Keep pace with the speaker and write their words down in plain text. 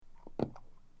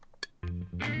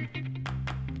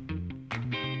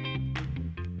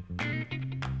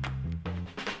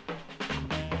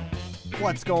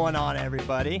What's going on,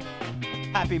 everybody?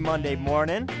 Happy Monday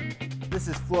morning. This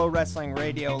is Flow Wrestling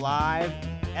Radio Live,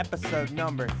 episode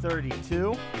number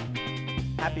 32.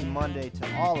 Happy Monday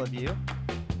to all of you.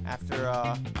 After,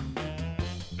 I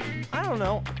don't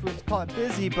know, let's call it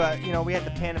busy, but, we had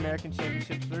the Pan American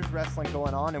Championships. There's wrestling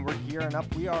going on, and we're gearing up.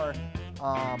 We are,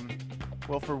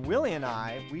 for Willie and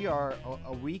I, we are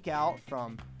a week out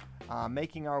from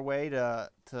making our way to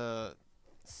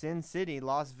Sin City,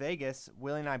 Las Vegas.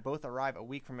 Willie and I both arrive a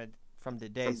week from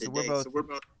today, so we're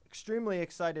both extremely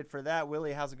excited for that.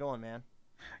 Willie, how's it going, man?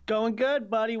 Going good,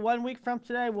 buddy. 1 week from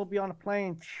today, we'll be on a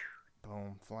plane.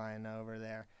 Boom, flying over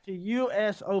there. To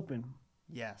U.S. Open.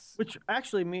 Yes. Which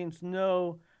actually means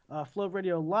no Flow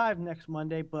Radio Live next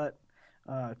Monday, but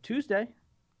Tuesday.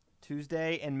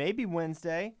 Tuesday and maybe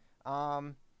Wednesday.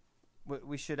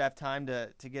 We should have time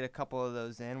to get a couple of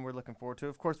those in. We're looking forward to it.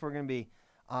 Of course, we're going to be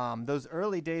those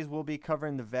early days. We'll be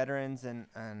covering the veterans and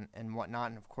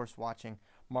whatnot, and of course watching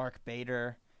Mark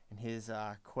Bader and his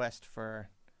quest for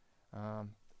a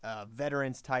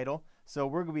veterans title. So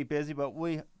we're going to be busy, but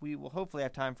we will hopefully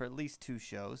have time for at least two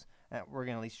shows. We're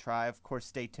going to at least try. Of course,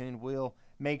 stay tuned. We'll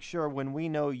make sure when we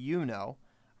know, you know.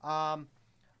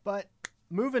 But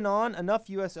moving on, enough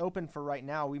U.S. Open for right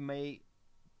now. We may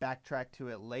backtrack to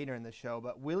it later in the show.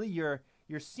 But, Willie, your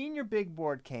senior big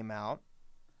board came out,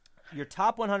 your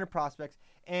top 100 prospects,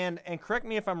 and correct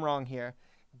me if I'm wrong here,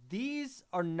 these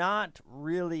are not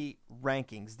really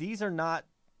rankings. These are not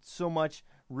so much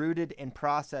rooted in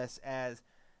process as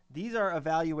these are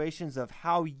evaluations of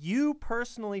how you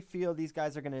personally feel these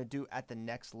guys are going to do at the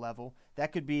next level.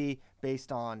 That could be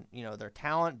based on, their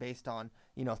talent, based on,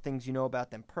 things you know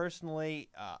about them personally,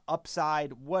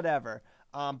 upside, whatever.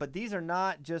 But these are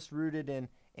not just rooted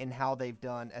in how they've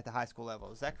done at the high school level.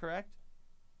 Is that correct?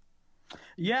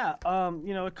 Yeah.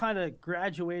 It kind of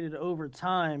graduated over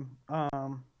time.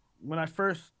 When I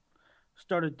first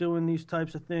started doing these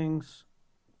types of things,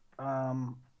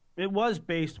 it was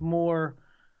based more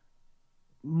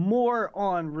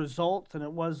on results, and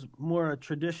it was more a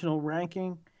traditional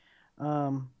ranking.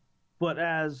 But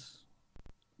as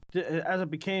it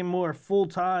became more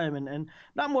full-time and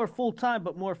not more full-time,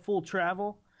 but more full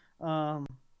travel, and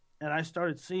I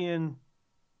started seeing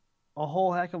a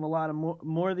whole heck of a lot of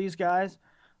more of these guys,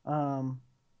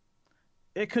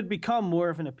 it could become more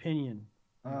of an opinion,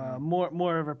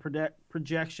 more of a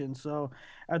projection. So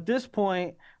at this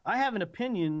point, I have an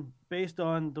opinion based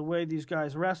on the way these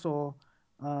guys wrestle.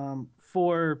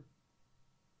 For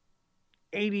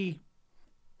 80,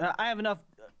 I have enough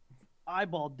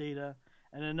eyeball data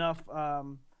and enough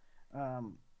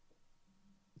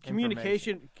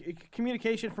communication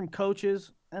from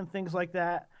coaches and things like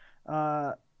that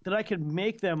that I can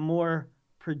make them more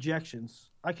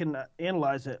projections. I can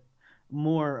analyze it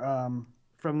more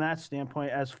from that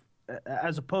standpoint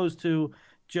as opposed to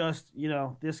just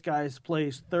this guy's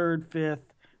plays third,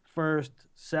 fifth, first,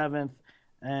 seventh.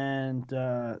 And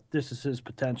this is his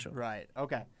potential. Right.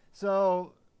 Okay.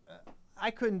 So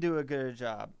I couldn't do a good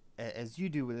job as you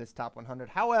do with this top 100.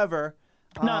 However,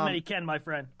 not many can, my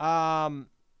friend.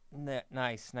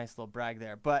 Nice little brag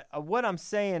there. But what I'm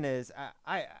saying is,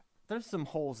 I there's some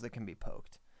holes that can be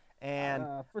poked, and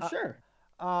for sure.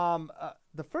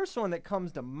 The first one that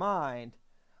comes to mind,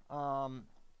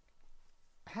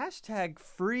 hashtag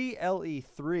free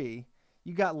LE3.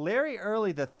 You got Larry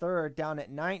Early III down at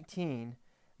 19.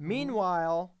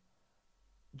 Meanwhile,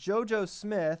 JoJo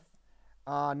Smith,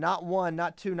 not one,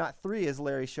 not two, not three, as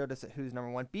Larry showed us at Who's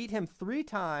Number One, beat him 3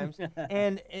 times.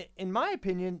 And in my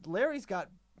opinion, Larry's got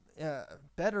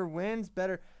better wins,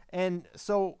 better. And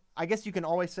so I guess you can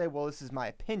always say, well, this is my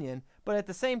opinion. But at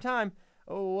the same time,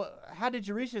 how did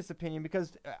you reach this opinion?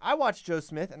 Because I watched Joe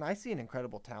Smith, and I see an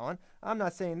incredible talent. I'm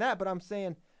not saying that, but I'm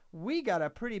saying we got a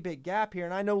pretty big gap here.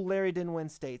 And I know Larry didn't win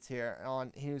states here.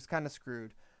 He was kind of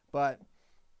screwed. But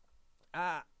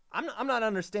I'm not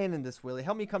understanding this, Willie.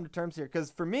 Help me come to terms here,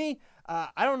 because for me,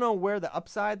 I don't know where the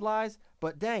upside lies,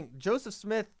 but dang, Joseph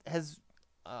Smith has,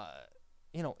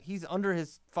 he's under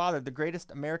his father, the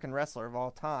greatest American wrestler of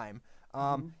all time.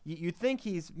 You think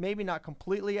he's maybe not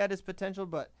completely at his potential,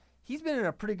 but he's been in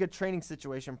a pretty good training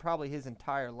situation probably his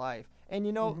entire life. And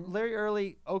Larry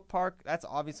Early, Oak Park, that's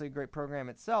obviously a great program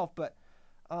itself, but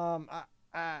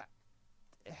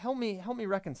help me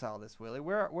reconcile this, Willie.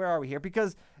 Where are we here?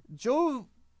 Because Joe,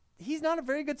 he's not a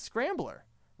very good scrambler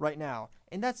right now,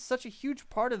 and that's such a huge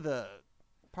part of the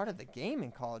game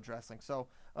in college wrestling. So,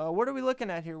 what are we looking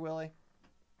at here, Willie?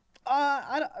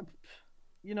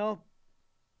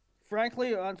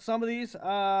 Frankly, on some of these,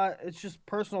 it's just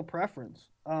personal preference,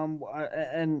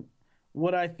 and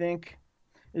what I think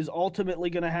is ultimately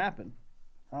going to happen.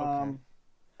 Okay.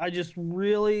 I just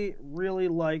really, really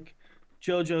like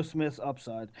JoJo Smith's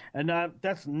upside, and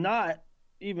that's not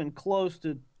even close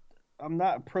to. I'm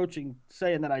not approaching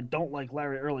saying that I don't like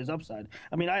Larry Early's upside.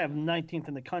 I mean, I have 19th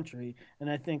in the country, and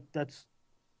I think that's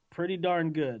pretty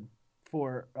darn good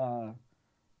for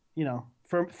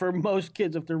for most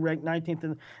kids if they're ranked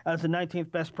 19th as the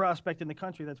 19th best prospect in the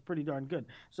country. That's pretty darn good.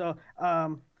 So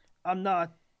I'm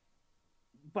not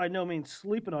by no means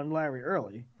sleeping on Larry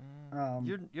Early.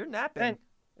 You're napping.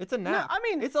 It's a nap. No, I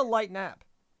mean, it's a light nap.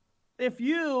 If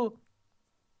you're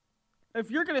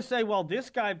gonna say, well, this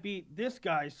guy beat this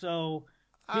guy, so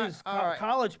his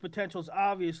college potential is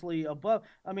obviously above.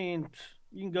 I mean,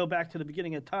 you can go back to the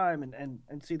beginning of time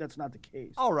and see that's not the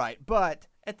case. All right, but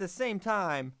at the same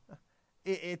time,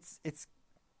 it's.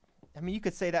 I mean, you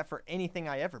could say that for anything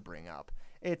I ever bring up.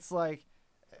 It's like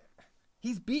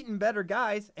he's beaten better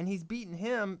guys, and he's beaten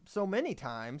him so many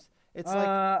times. It's like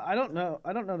I don't know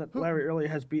that Larry Early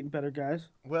has beaten better guys.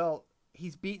 Well,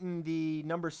 he's beaten the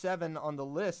number 7 on the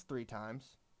list 3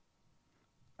 times.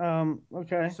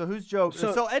 Okay. So who's Joe?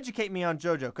 So educate me on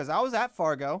JoJo, because I was at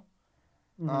Fargo.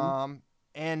 Mm-hmm.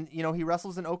 And he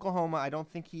wrestles in Oklahoma. I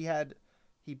don't think he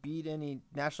beat any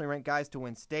nationally ranked guys to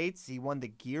win states. He won the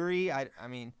Geary. I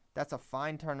mean, that's a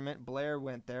fine tournament. Blair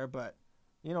went there, but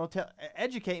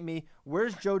educate me.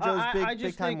 Where's JoJo's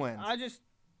big time wins?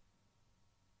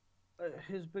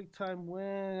 His big time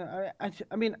win.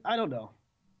 I mean, I don't know.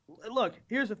 Look,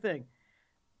 here's the thing.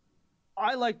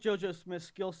 I like JoJo Smith's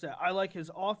skill set. I like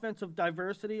his offensive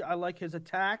diversity. I like his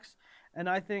attacks, and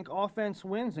I think offense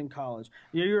wins in college.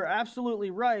 You're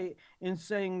absolutely right in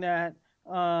saying that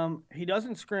he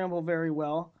doesn't scramble very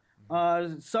well.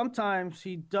 Sometimes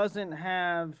he doesn't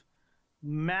have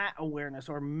mat awareness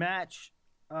or match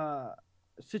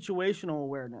situational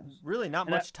awareness. Really, not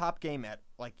much top game at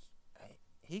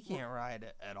he can't ride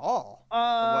it at all. What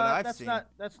I've seen.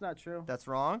 That's not true. That's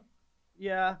wrong.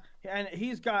 Yeah, and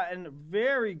he's gotten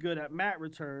very good at mat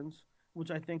returns,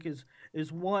 which I think is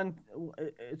one.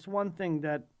 It's one thing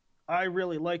that I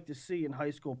really like to see in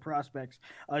high school prospects.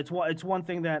 It's one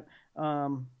thing that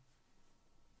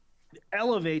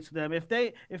elevates them. If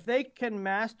they can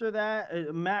master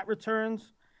that mat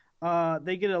returns,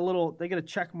 they get a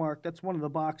check mark. That's one of the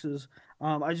boxes.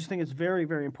 I just think it's very,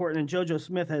 very important. And JoJo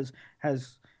Smith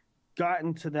has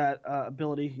gotten to that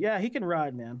ability. Yeah, he can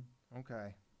ride, man.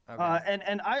 Okay.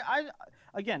 And I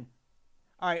again.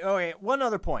 All right. Okay. One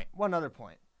other point.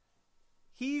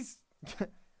 He's all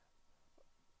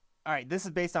right. This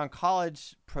is based on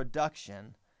college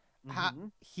production. Mm-hmm. How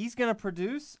he's gonna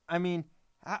produce? I mean,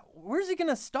 where's he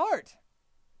gonna start?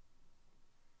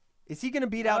 Is he gonna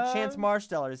beat out Chance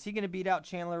Marsteller? Is he gonna beat out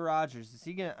Chandler Rogers? Is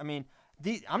he gonna? I mean,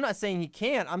 I'm not saying he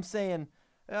can't. I'm saying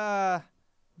the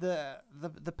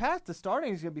path to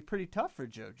starting is gonna be pretty tough for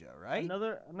JoJo, right?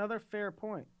 Another fair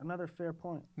point.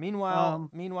 Meanwhile,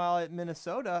 at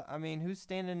Minnesota, I mean, who's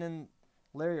standing in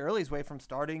Larry Early's way from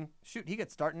starting? Shoot, he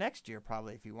could start next year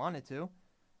probably if he wanted to.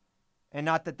 And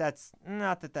not that that's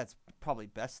probably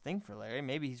best thing for Larry.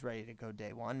 Maybe he's ready to go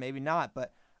day one, maybe not.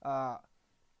 But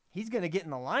he's gonna get in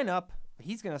the lineup.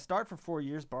 He's gonna start for 4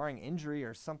 years, barring injury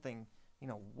or something,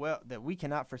 that we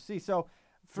cannot foresee. So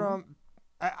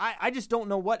I just don't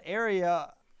know what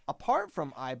area apart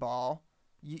from eyeball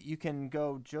you can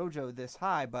go JoJo this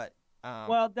high. But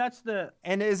well, that's the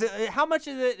and is it how much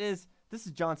of it is this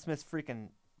is John Smith's freaking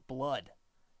blood,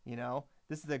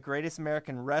 This is the greatest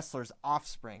American wrestler's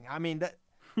offspring. I mean that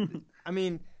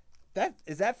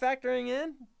is that factoring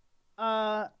in?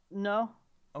 No.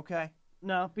 Okay.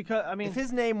 No, because I mean, if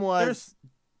his name was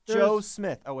Joe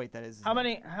Smith. Oh wait, that is his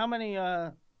name.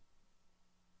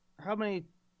 How many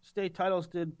state titles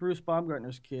did Bruce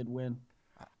Baumgartner's kid win?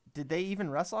 Did they even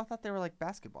wrestle? I thought they were like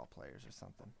basketball players or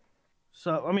something.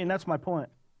 So I mean, that's my point.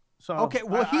 So okay,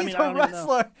 well he's a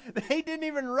wrestler. They didn't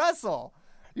even wrestle.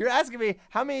 You're asking me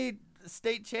how many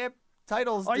state champ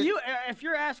titles? If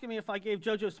you're asking me if I gave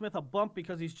JoJo Smith a bump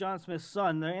because he's John Smith's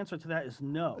son, the answer to that is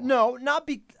no. No, not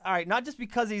just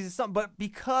because he's his son, but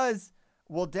because,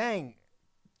 well, dang,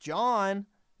 John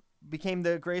became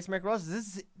the greatest American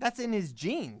wrestler. That's in his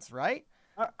genes, right?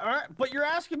 All right, but you're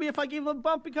asking me if I gave him a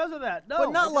bump because of that. No,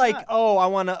 but not like, oh, I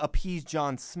want to appease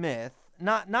John Smith.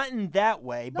 Not in that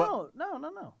way. No.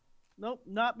 Nope,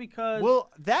 not because.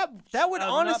 Well, that would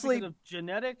honestly. Not because of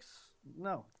genetics.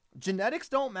 No. Genetics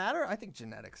don't matter. I think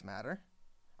genetics matter.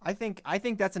 I think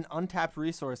that's an untapped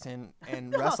resource in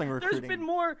wrestling recruiting.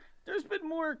 There's been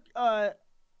more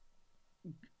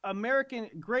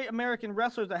great American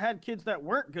wrestlers that had kids that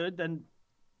weren't good than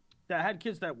that had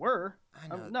kids that were.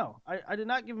 I know. No, I did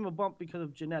not give him a bump because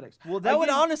of genetics. Well, that would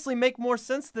honestly make more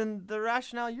sense than the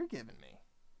rationale you're giving me.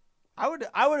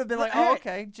 I would have been like, oh,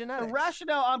 okay, genetics. The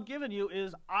rationale I'm giving you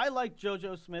is I like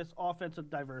JoJo Smith's offensive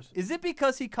diversity. Is it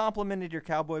because he complimented your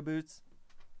cowboy boots?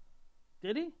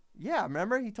 Did he? Yeah,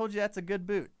 remember? He told you that's a good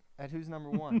boot at Who's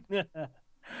Number One.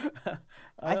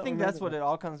 I think that's what it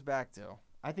all comes back to.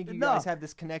 I think you guys have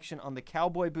this connection on the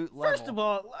cowboy boot level. First of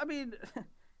all, I mean,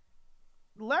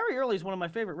 Larry Early is one of my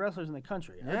favorite wrestlers in the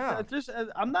country. Yeah.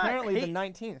 I'm not apparently the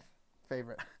 19th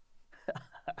favorite.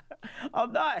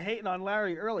 I'm not hating on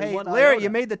Larry Early. Hey, Larry, you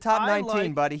made the top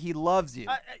 19, buddy. He loves you.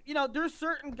 There's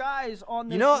certain guys on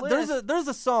this list. There's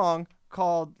a song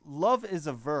called "Love Is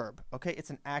a Verb." Okay, it's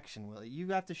an action, Willie. You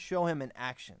have to show him in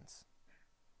actions.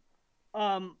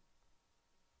 I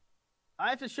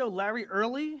have to show Larry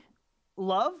Early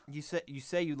love. You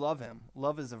say you love him.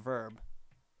 Love is a verb.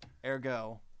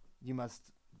 Ergo, you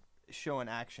must show in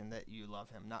action that you love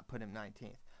him, not put him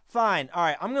 19th. Fine. All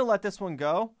right, I'm gonna let this one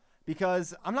go.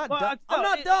 Because I'm not done. I'm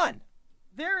not done.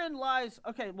 Therein lies.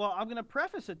 Okay, well, I'm going to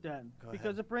preface it then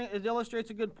because it illustrates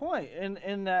a good point,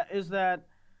 and that is that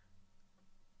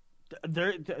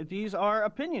these are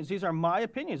opinions. These are my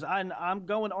opinions. I'm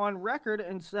going on record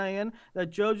and saying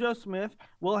that JoJo Smith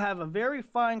will have a very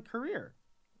fine career,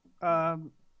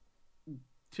 to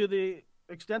the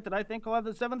extent that I think he'll have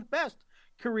the 7th best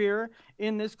career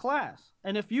in this class.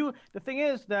 And the thing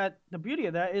is that the beauty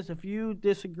of that is if you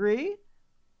disagree,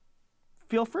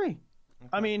 feel free. Okay.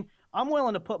 I mean, I'm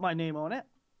willing to put my name on it.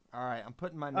 All right, I'm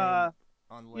putting my name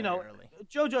on Larry Early.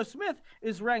 JoJo Smith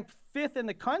is ranked 5th in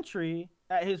the country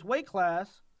at his weight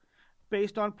class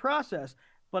based on process,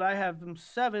 but I have him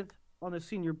 7th on the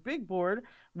senior big board,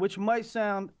 which might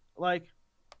sound like,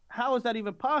 how is that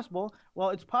even possible?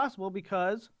 Well, it's possible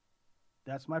because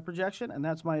that's my projection and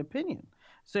that's my opinion.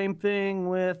 Same thing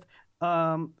with,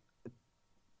 I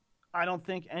don't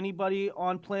think anybody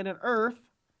on planet Earth,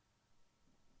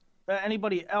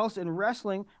 anybody else in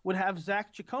wrestling would have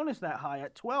Zach Chaconis that high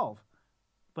at 12.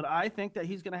 But I think that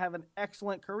he's going to have an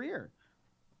excellent career.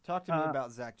 Talk to me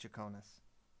about Zach Chaconis.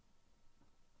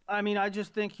 I mean, I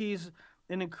just think he's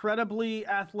an incredibly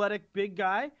athletic big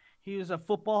guy. He is a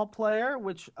football player,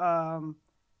 which, once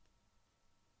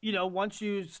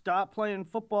you stop playing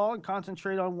football and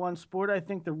concentrate on one sport, I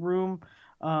think the room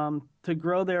to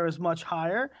grow there is much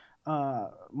higher.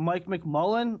 Mike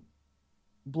McMullen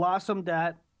blossomed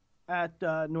at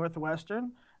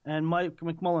Northwestern, and Mike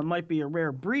McMullen might be a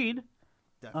rare breed.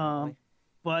 Definitely.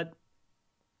 But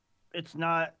it's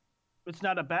not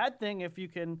a bad thing if you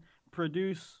can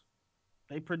produce.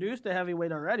 They produced a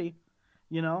heavyweight already,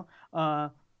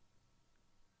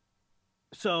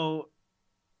 so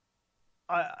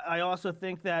I also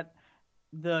think that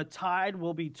the tide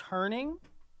will be turning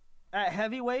at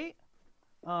heavyweight.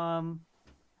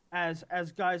 As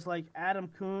guys like Adam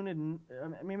Kuhn and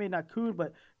maybe not Kuhn,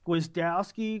 but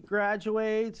Gwizdowski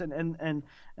graduates and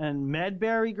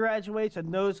Medbury graduates,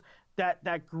 and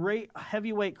that great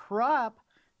heavyweight crop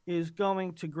is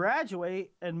going to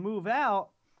graduate and move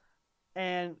out,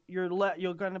 and you're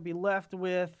going to be left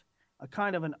with a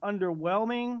kind of an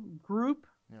underwhelming group.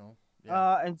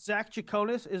 And Zach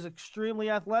Chaconis is extremely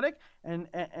athletic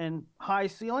and high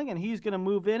ceiling, and he's going to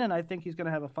move in, and I think he's going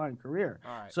to have a fine career.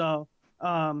 All right. So.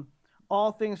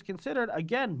 All things considered,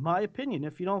 again, my opinion.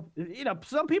 If you don't,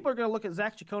 some people are going to look at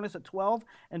Zach Chaconis at 12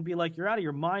 and be like, "You're out of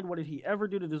your mind. What did he ever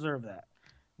do to deserve that?"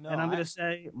 No, and I'm going to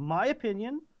say, my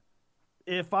opinion.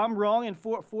 If I'm wrong in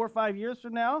 4 or 5 years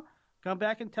from now, come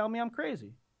back and tell me I'm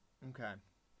crazy. Okay,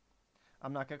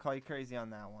 I'm not going to call you crazy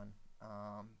on that one.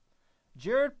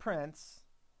 Jared Prince,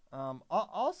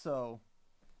 also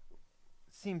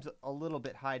seems a little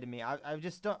bit high to me. I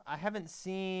haven't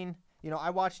seen.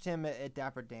 I watched him at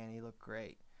Dapper Dan. He looked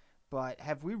great. But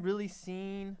have we really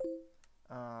seen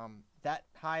that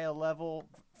high a level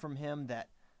from him that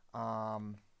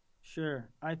Sure,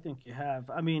 I think you have.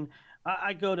 I mean,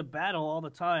 I go to battle all the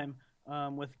time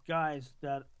with guys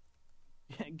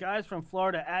from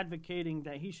Florida advocating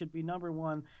that he should be number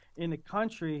 1 in the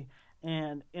country,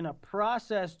 and in a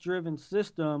process-driven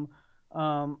system,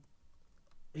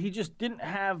 he just didn't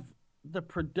have the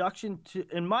production to,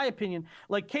 in my opinion,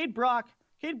 like Cade Brock's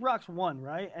 1,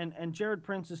 right? And Jared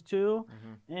Prince is 2.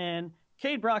 Mm-hmm. And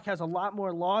Cade Brock has a lot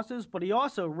more losses, but he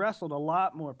also wrestled a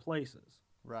lot more places.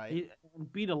 Right. He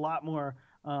beat a lot more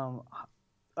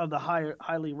of the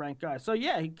highly ranked guys. So,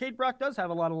 yeah, Cade Brock does have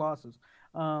a lot of losses.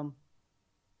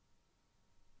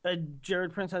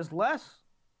 Jared Prince has less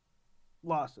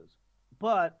losses,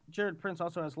 but Jared Prince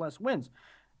also has less wins.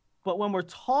 But when we're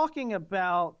talking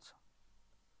about...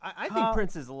 I think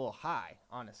Prince is a little high,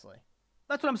 honestly.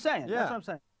 That's what I'm saying. Yeah. That's what I'm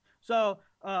saying. So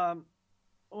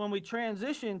when we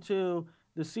transition to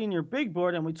the senior big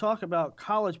board and we talk about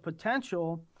college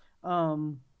potential,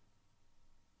 Um,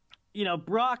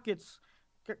 Brock gets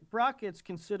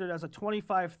considered as a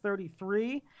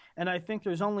 25-33, and I think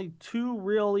there's only two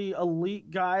really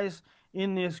elite guys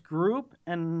in this group.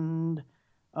 And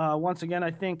once again,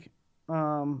 I think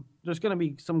there's going to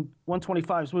be some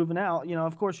 125s moving out.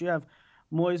 Of course, you have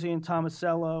Moisey and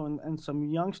Tomasello and some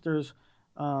youngsters,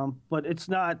 but it's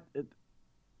not.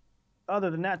 Other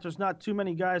than that, there's not too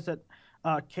many guys that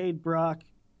Cade Brock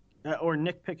or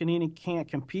Nick Piccinini can't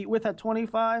compete with at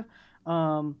 25.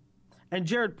 And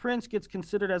Jared Prince gets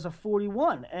considered as a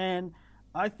 41. And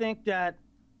I think that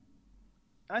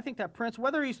Prince,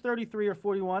 whether he's 33 or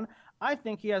 41, I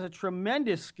think he has a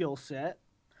tremendous skill set.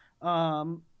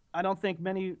 I don't think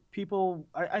many people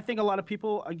 – I think a lot of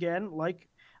people, again, like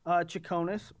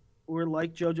Chaconis or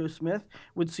like JoJo Smith,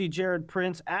 would see Jared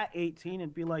Prince at 18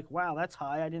 and be like, wow, that's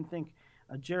high. I didn't think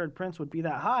Jared Prince would be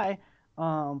that high.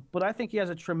 But I think he has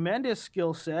a tremendous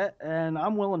skill set, and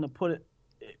I'm willing to put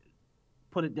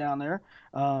it down there,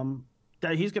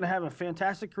 that he's going to have a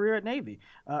fantastic career at Navy.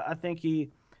 I think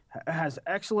he has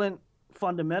excellent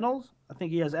fundamentals. I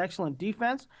think he has excellent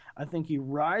defense. I think he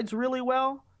rides really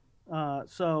well.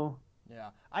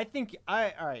 Yeah, I think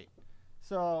all right.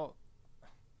 So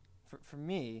for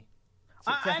me,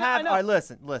 all right,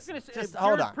 listen. Just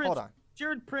hold on.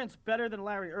 Jared Prince better than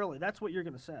Larry Early. That's what you're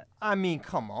going to say. I mean,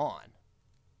 come on.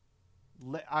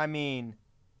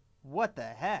 What the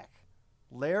heck?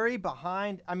 Larry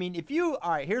behind. I mean, all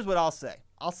right, here's what I'll say.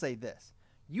 I'll say this.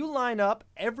 You line up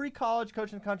every college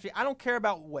coach in the country. I don't care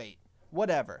about weight.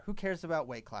 Whatever. Who cares about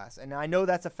weight class? And I know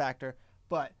that's a factor,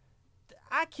 but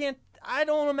I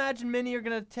don't imagine many are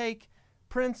going to take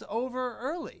Prince over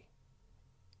Early.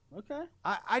 Okay.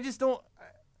 I just don't.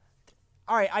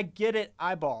 All right, I get it,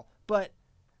 eyeball. But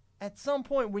at some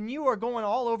point, when you are going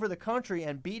all over the country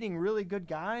and beating really good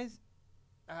guys,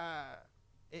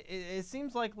 it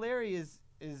seems like Larry is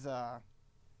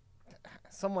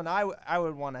someone I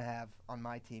would want to have on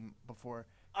my team before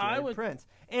Jared Prince.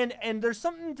 And there's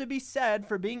something to be said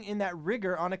for being in that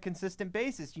rigor on a consistent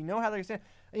basis. You know how they're saying,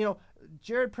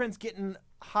 Jared Prince getting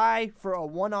high for a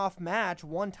one-off match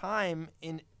one time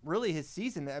in really his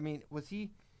season. I mean, was he?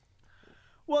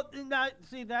 Well,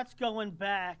 that's going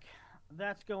back.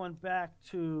 That's going back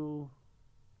to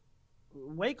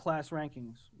weight class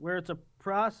rankings, where it's a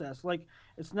process. Like,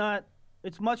 it's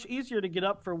much easier to get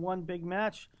up for one big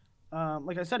match.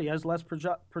 Like I said, he has less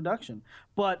production.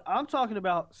 But I'm talking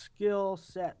about skill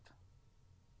set.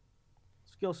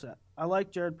 I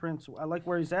like Jared Prince. I like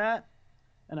where he's at,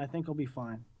 and I think he'll be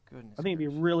fine. Goodness. I think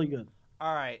he'll be really good.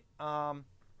 All right.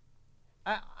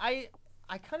 I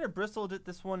kind of bristled at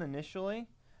this one initially.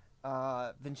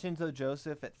 Vincenzo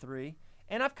Joseph at 3.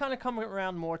 And I've kind of come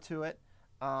around more to it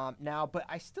now, but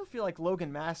I still feel like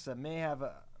Logan Massa may have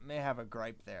a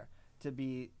gripe there to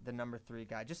be the number 3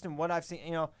 guy. Just in what I've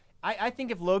seen, I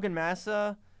think if Logan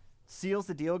Massa seals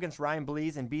the deal against Ryan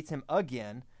Blease and beats him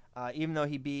again, even though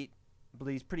he beat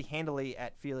Blease pretty handily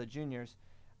at Fila Juniors,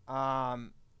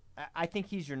 I think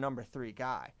he's your number 3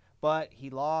 guy. But he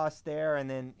lost there, and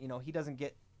then he doesn't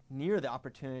get near the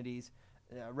opportunities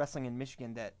wrestling in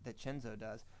Michigan that Chenzo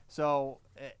does. So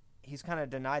he's kind of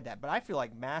denied that. But I feel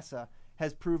like Massa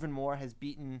has proven more, has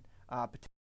beaten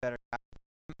better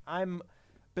guys.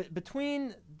 But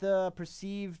between the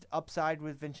perceived upside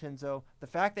with Vincenzo, the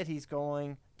fact that he's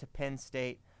going to Penn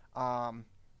State, and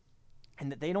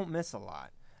that they don't miss a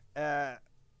lot,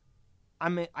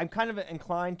 I'm kind of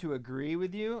inclined to agree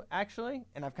with you, actually,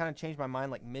 and I've kind of changed my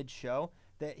mind like mid-show,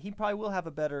 that he probably will have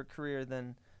a better career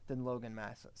than Logan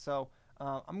Massa. So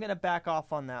I'm going to back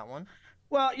off on that one.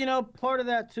 Well, part of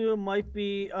that, too, might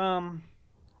be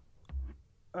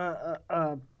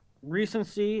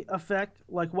recency effect,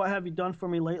 like what have you done for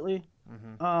me lately?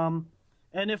 Mm-hmm.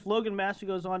 And if Logan Massa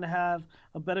goes on to have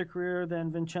a better career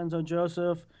than Vincenzo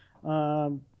Joseph,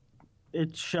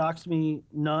 it shocks me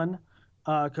none,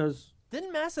 because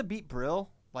didn't Massa beat Brill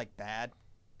like bad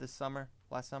last summer?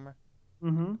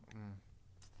 Mm-hmm.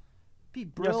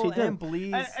 Beat Brill and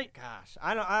Blease. Gosh,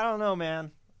 I don't know,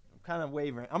 man. I'm kind of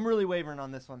wavering. I'm really wavering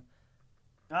on this one.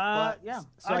 Yeah.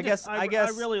 So I guess I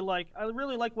really like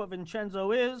what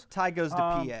Vincenzo is. Tie goes to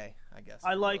PA, I guess.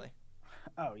 I like. Really.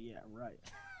 Oh yeah, right.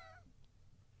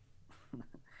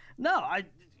 No,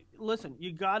 listen.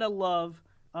 You gotta love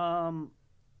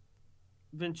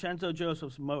Vincenzo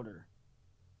Joseph's motor.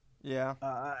 Yeah.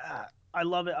 I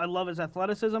love it. I love his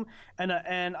athleticism,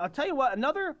 and I'll tell you what.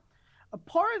 A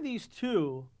part of these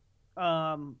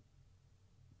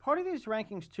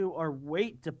rankings too are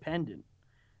weight dependent.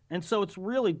 And so it's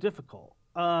really difficult.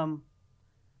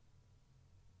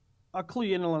 I'll clue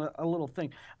you in on a little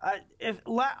thing.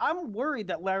 I'm worried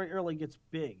that Larry Early gets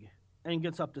big and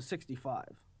gets up to 65,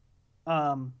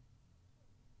 and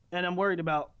I'm worried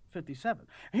about 57.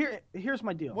 Here's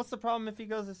my deal. What's the problem if he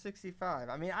goes to 65?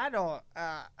 I mean, I don't.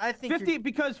 I think 50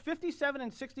 because 57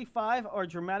 and 65 are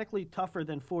dramatically tougher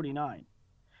than 49,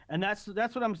 and that's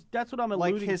what I'm alluding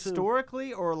like to.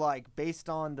 Historically, or like based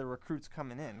on the recruits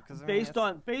coming in? Because based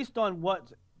on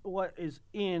what is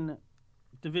in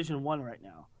Division I right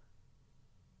now.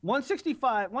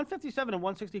 157 and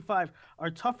 165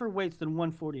 are tougher weights than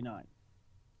 149.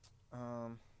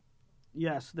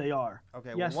 Yes, they are.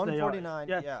 Okay, yes, well, 149,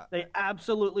 they are. yeah. They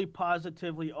absolutely,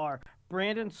 positively are.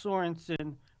 Brandon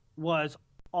Sorensen was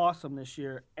awesome this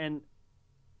year, and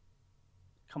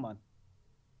come on.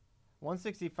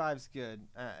 165 is good.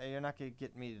 You're not going to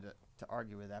get me to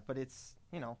argue with that, but it's,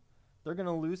 they're going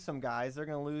to lose some guys. They're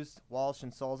going to lose Walsh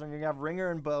and Sulzer, and you're going to have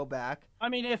Ringer and Bowe back. I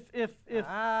mean, if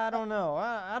I don't know.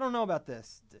 I don't know about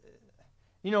this.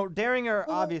 Daringer,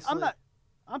 obviously.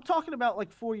 I'm talking about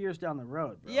like 4 years down the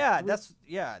road, bro. Yeah,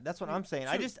 that's what I'm saying.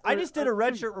 I just did a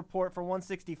redshirt report for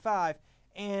 165,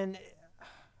 and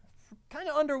kind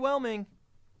of underwhelming.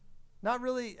 Not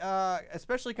really,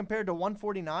 especially compared to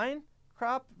 149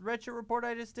 crop redshirt report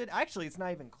I just did. Actually, it's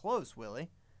not even close, Willie.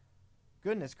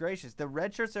 Goodness gracious, the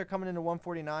redshirts that are coming into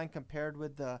 149 compared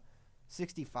with the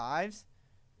 65s,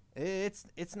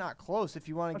 it's not close. If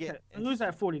you want to get who's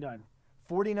that 49?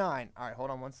 49. All right, hold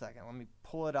on one second. Let me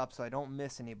pull it up so I don't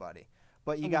miss anybody.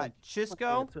 But you got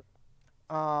Chisco.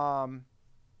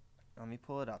 Let me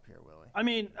pull it up here, Willie. I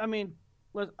mean,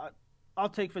 I'll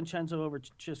take Vincenzo over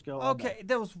Chisco. Okay,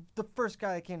 that was the first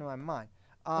guy that came to my mind.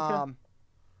 Okay.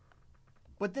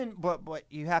 But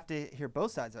you have to hear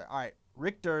both sides of it. All right,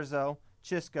 Rick Durzo,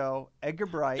 Chisco, Edgar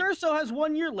Bright. Durzo has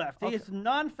 1 year left. He is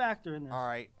non-factor in this. All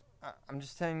right, I'm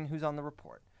just saying who's on the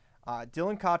report.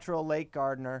 Dylan Cottrell, Lake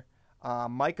Gardner,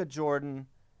 Micah Jordan,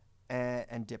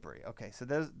 and Dippery. Okay, so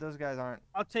those guys aren't.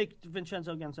 I'll take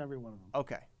Vincenzo against every one of them.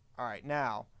 Okay, all right.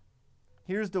 Now,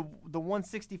 here's the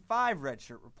 165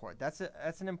 redshirt report. That's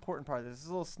an important part of this. This is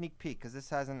a little sneak peek because this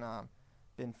hasn't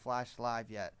been flashed live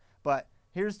yet. But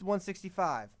here's the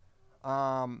 165.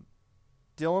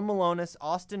 Dylan Malonis,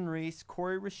 Austin Reese,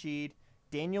 Corey Rashid,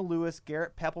 Daniel Lewis,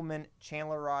 Garrett Peppelman,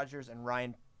 Chandler Rogers, and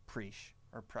Ryan Price.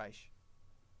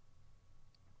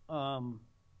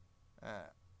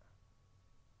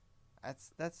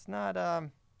 That's not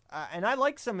and I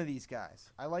like some of these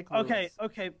guys. I like Lewis.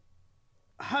 Okay.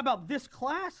 How about this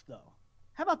class though?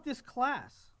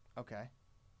 Okay.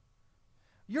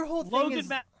 Your whole thing Logan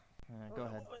is go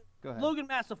ahead. Logan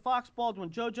Massa, Fox Baldwin,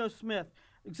 JoJo Smith,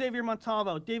 Xavier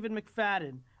Montalvo, David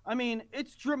McFadden. I mean,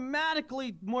 it's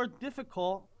dramatically more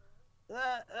difficult.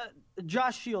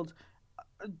 Josh Shields,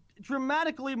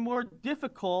 dramatically more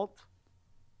difficult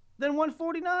than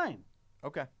 149.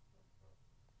 Okay.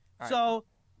 All so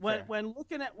right. when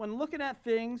looking at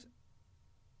things,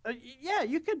 yeah,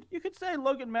 you could say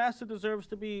Logan Massa deserves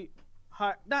to be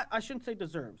high. I shouldn't say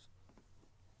deserves,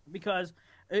 because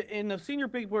in the senior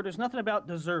big board, there's nothing about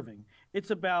deserving.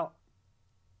 It's about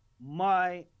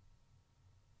my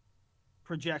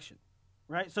projection,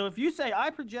 right? So if you say I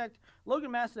project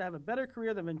Logan Massa to have a better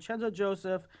career than Vincenzo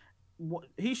Joseph,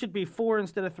 he should be 4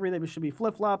 instead of 3. They should be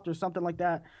flip-flopped or something like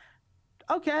that.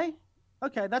 Okay,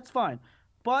 that's fine.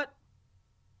 But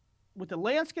with the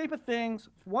landscape of things,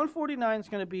 149 is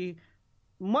going to be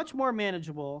much more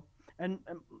manageable than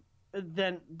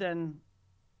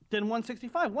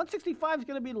 165. 165 is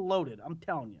going to be loaded, I'm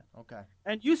telling you. Okay.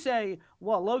 And you say,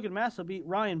 well, Logan Massa beat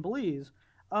Ryan Blees.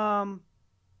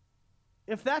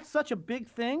 If that's such a big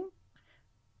thing,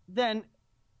 then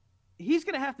he's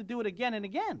going to have to do it again and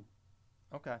again.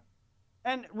 Okay.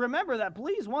 And remember that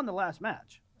Blees won the last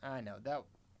match. I know.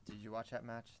 Did you watch that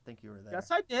match? I think you were there. Yes,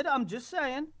 I did. I'm just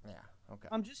saying. Yeah, okay.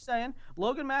 I'm just saying.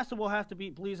 Logan Massa will have to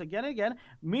beat Blees again and again.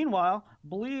 Meanwhile,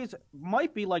 Blees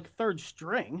might be like third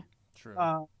string. True.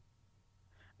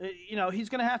 He's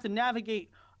going to have to navigate.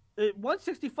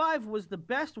 165 was the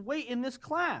best weight in this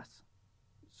class.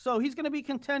 So he's going to be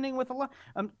contending with a lot.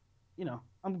 I'm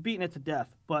beating it to death.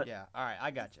 But yeah, all right,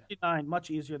 I got you. 59, much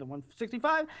easier than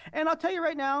 165. And I'll tell you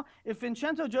right now, if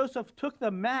Vincenzo Joseph took the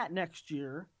mat next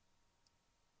year,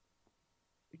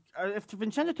 if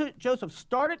Vincenzo Joseph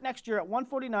started next year at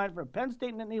 149 for Penn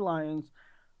State Nittany Lions,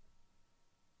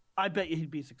 I bet you he'd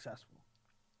be successful.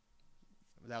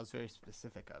 That was very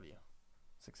specific of you.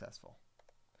 Successful.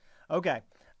 Okay.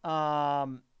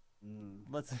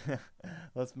 Let's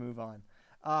move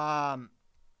on.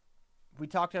 We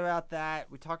talked about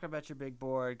that. We talked about your big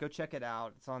board. Go check it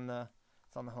out. It's on the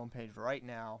homepage right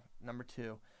now. Number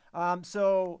 2.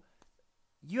 So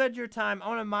you had your time. I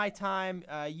wanted my time.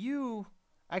 You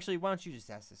actually, why don't you just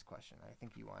ask this question? I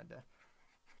think you wanted to.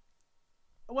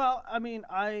 Well, I mean,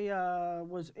 I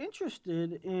was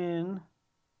interested in,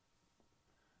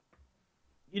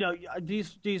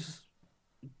 these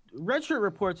redshirt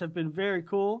reports have been very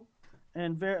cool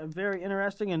and very very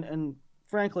interesting and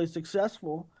frankly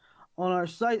successful on our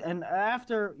site. And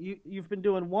after you've been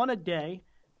doing one a day,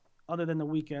 other than the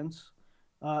weekends,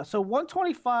 so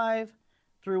 125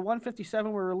 through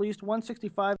 157 were released.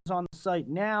 165 is on the site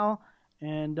now,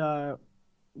 and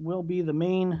will be the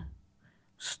main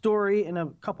story in a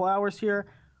couple hours here.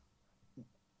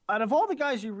 Out of all the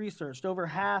guys you researched, over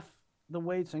half the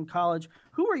weights in college,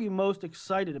 who are you most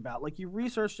excited about? Like, you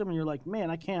researched them and you're like,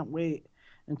 man, I can't wait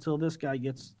until this guy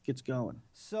gets going.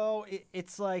 So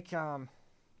it's like,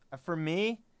 for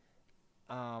me,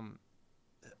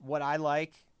 what I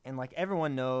like, and like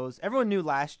everyone knew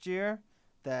last year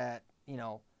that,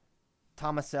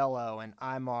 Tomasello and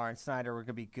Imar and Snyder were going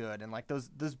to be good, and like those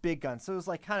big guns. So it was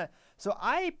like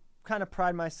I kind of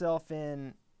pride myself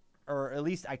in, or at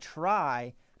least I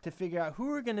try to figure out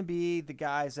who are going to be the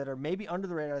guys that are maybe under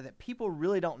the radar that people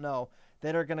really don't know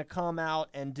that are going to come out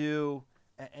and do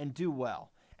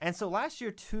well. And so last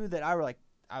year, two that I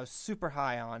was super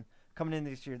high on coming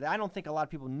into this year that I don't think a lot of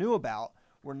people knew about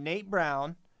were Nate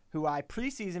Brown, who I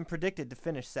preseason predicted to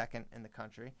finish second in the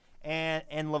country, and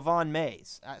Levon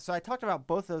Mays. So I talked about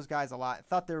both those guys a lot. I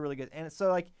thought they were really good. And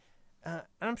so and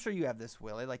I'm sure you have this,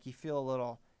 Willie, like you feel a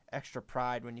little extra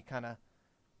pride when you kind of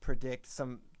predict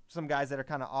some guys that are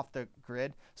kind of off the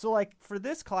grid. So like for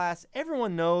this class,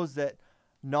 everyone knows that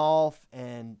Nolf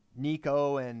and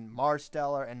Nico and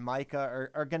Marsteller and Micah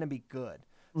are going to be good.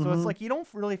 So it's like you don't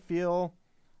really feel.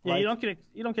 Yeah, you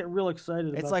don't get real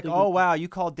excited. It's like, oh wow, you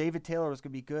called David Taylor was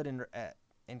going to be good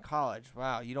in college.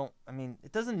 Wow, you don't. I mean,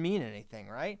 it doesn't mean anything,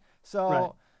 right?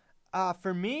 So,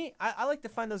 for me, I like to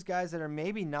find those guys that are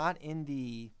maybe not in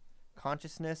the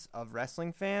consciousness of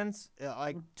wrestling fans,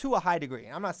 to a high degree.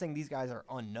 I'm not saying these guys are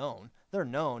unknown. They're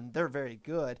known. They're very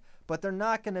good, but they're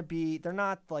not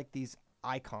like these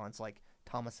icons like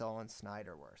Tomasello and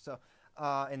Snyder were. So,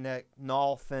 and that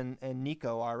Nolf and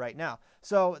Nico are right now.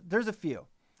 So there's a few.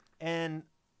 And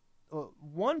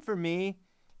one for me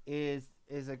is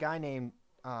a guy named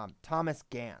Thomas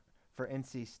Gant for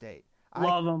NC State.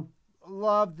 Love him.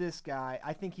 Love this guy.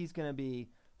 I think he's going to be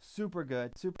super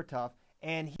good, super tough.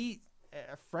 And he,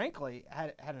 frankly,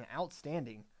 had an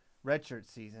outstanding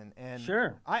redshirt season. And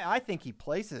sure, I think he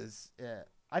places.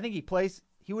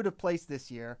 He would have placed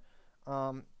this year,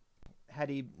 had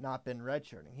he not been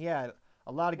redshirting. He had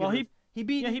a lot of good. Well, he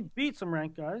beat some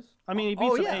ranked guys. I mean, he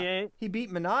beat some AA. He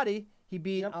beat Minotti. He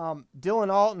beat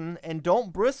Dylan Alton, and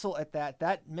don't bristle at that.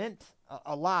 That meant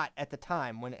a lot at the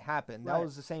time when it happened. That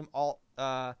was the same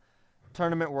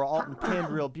tournament where Alton pinned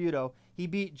Real Buto. He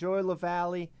beat Joey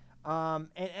LaValle. And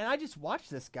I just watched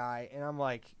this guy, and I'm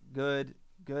like, good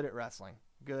at wrestling.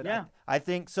 Good. Yeah. I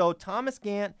think so. Thomas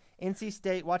Gant, NC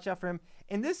State, watch out for him.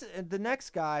 And the next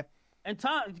guy. And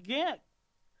Gant,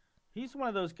 he's one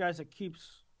of those guys that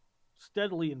keeps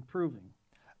steadily improving.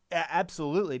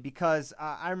 Absolutely, because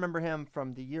I remember him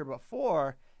from the year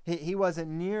before. He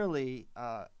wasn't nearly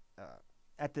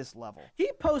at this level.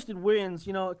 He posted wins,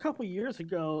 a couple years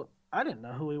ago. I didn't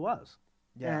know who he was.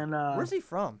 Yeah. And where's he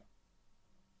from?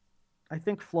 I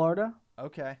think Florida.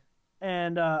 Okay.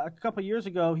 And a couple years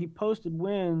ago, he posted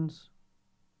wins.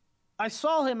 I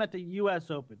saw him at the U.S.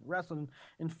 Open wrestling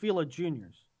in Fila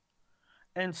Juniors,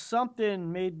 and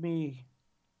something made me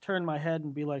turn my head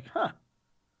and be like, "Huh,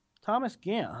 Thomas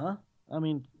Gant, huh?" I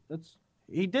mean,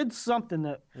 he did something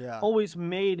that always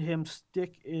made him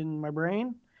stick in my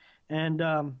brain,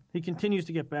 and he continues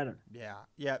to get better.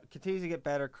 Yeah, continues to get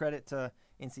better. Credit to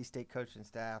NC State coach and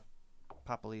staff,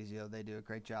 Papalizio. They do a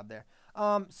great job there.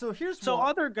 So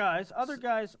other guys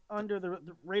under the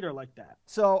radar like that.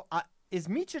 So is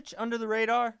Micic under the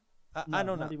radar? No, I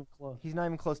don't know. Not even close. He's not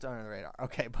even close to under the radar.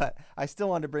 Okay, but I still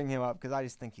wanted to bring him up because I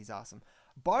just think he's awesome.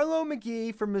 Barlow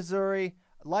McGee from Missouri,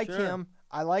 him.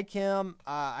 I like him.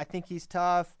 I think he's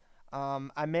tough.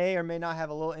 I may or may not have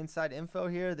a little inside info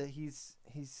here that he's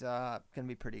going to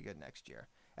be pretty good next year.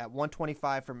 At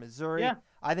 125 from Missouri. Yeah.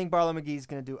 I think Barlow McGee's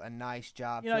going to do a nice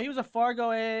job. He was a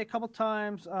Fargo A couple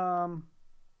times.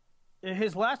 In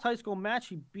his last high school match,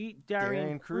 he beat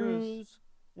Darian Cruz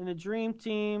in the Dream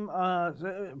Team.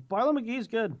 Barlow McGee's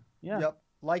good. Yeah. Yep.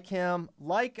 Like him.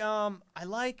 I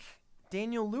like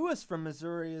Daniel Lewis from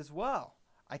Missouri as well.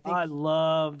 I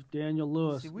love Daniel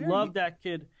Lewis. Love that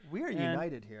kid. We are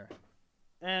united here.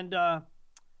 And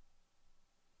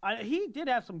he did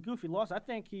have some goofy losses. I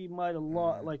think he might have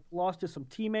lost to some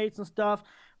teammates and stuff.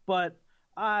 But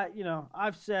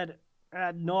I've said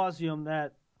ad nauseum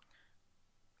that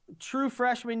true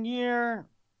freshman year,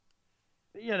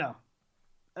 you know,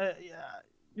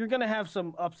 you're going to have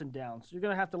some ups and downs. You're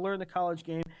going to have to learn the college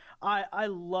game. I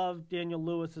love Daniel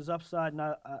Lewis's upside, and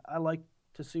I like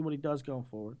to see what he does going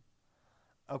forward.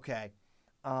 Okay.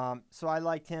 So I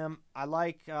liked him. I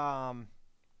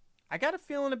got a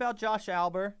feeling about Josh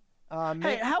Alber.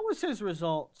 Hey, how was his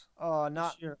results?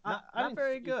 Not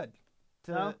very good.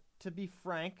 No? To be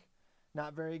frank,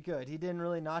 not very good. He didn't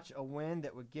really notch a win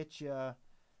that would get you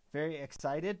very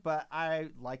excited, but I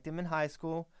liked him in high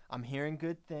school. I'm hearing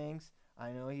good things.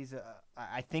 I know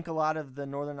I think a lot of the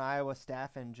Northern Iowa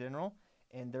staff in general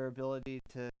and their ability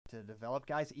to develop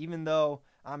guys, even though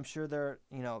I'm sure they're,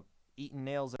 eating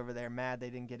nails over there, mad they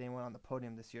didn't get anyone on the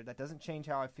podium this year. That doesn't change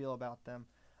how I feel about them.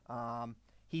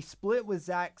 He split with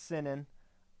Zach Sinnen,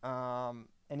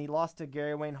 and he lost to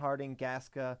Gary Wayne Harding,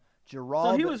 Gasca,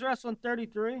 Geraldo. So he was wrestling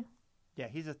 33? Yeah,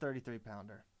 he's a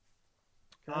 33-pounder.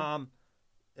 Okay.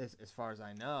 As far as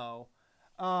I know.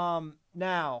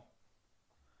 Now,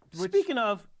 speaking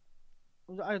of,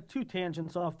 I have two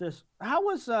tangents off this. How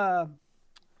was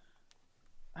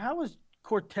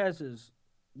Cortez's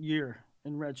year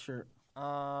in red shirt?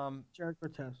 Jared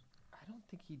Cortez. I don't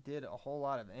think he did a whole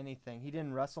lot of anything. He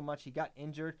didn't wrestle much. He got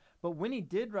injured, but when he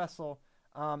did wrestle,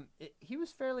 he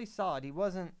was fairly solid. He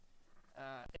wasn't.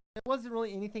 It wasn't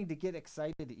really anything to get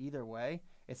excited either way.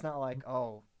 It's not like,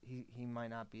 oh, he might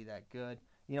not be that good.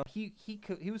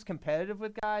 He was competitive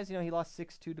with guys. He lost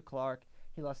 6-2 to Clark.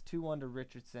 He lost 2-1 to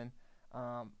Richardson.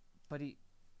 But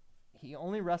he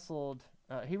only wrestled.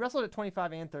 He wrestled at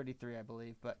 25 and 33, I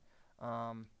believe. But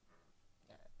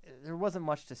there wasn't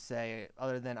much to say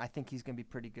other than I think he's going to be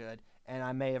pretty good. And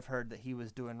I may have heard that he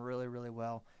was doing really, really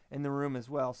well in the room as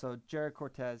well. So Jared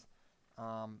Cortez,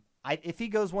 if he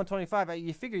goes 125,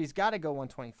 you figure he's got to go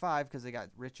 125 because they got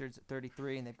Richards at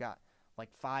 33 and they've got like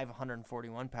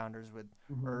 141-pounders with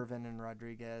Irvin and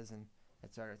Rodriguez and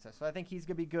et cetera, et cetera. So I think he's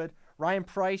going to be good. Ryan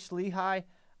Price, Lehigh.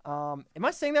 Am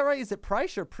I saying that right? Is it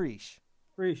Price or Preesh?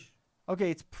 Preesh. Okay,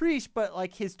 it's Preesh, but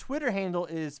like his Twitter handle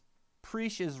is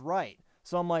Preesh is right.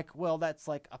 So I'm like, well, that's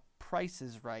like a Price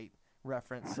is Right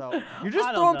reference. So you're just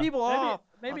throwing people off.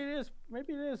 Maybe it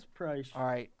is Price. All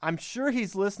right. I'm sure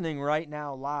he's listening right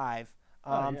now live.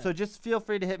 So just feel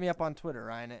free to hit me up on Twitter,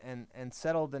 Ryan, and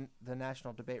settle the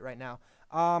national debate right now.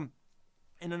 And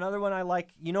another one I like,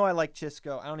 I like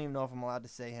Chisco. I don't even know if I'm allowed to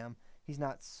say him. He's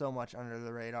not so much under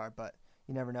the radar, but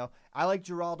you never know. I like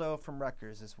Geraldo from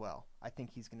Rutgers as well. I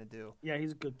think he's going to do. Yeah,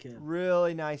 he's a good kid.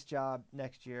 Really nice job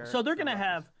next year. So they're going to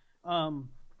have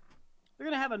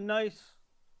a nice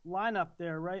lineup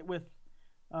there, right? With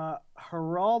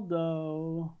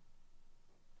Geraldo.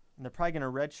 And they're probably going to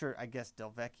redshirt, I guess,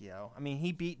 Del Vecchio. I mean,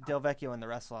 he beat Del Vecchio in the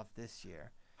wrestle-off this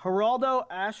year. Geraldo,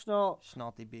 Ashnell,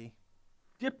 Schnalte B.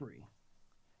 Dippery,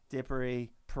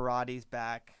 Parati's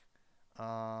back.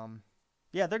 Yeah,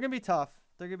 they're going to be tough.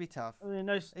 I mean,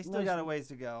 they still got a ways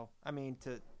to go. I mean,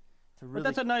 to really.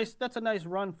 But that's a nice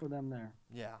run for them there.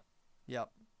 Yeah. Yep.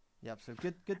 So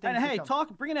good things. And hey,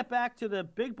 bringing it back to the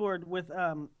big board with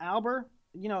Alber.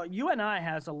 UNI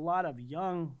has a lot of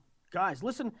young guys.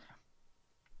 Listen.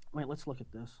 Wait, let's look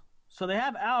at this. So they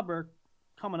have Alber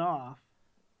coming off,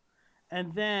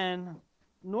 and then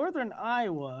Northern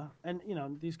Iowa, and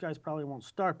these guys probably won't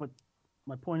start, but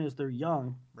my point is they're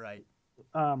young. Right.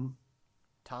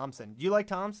 Thompson. Do you like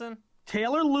Thompson?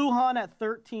 Taylor Lujan at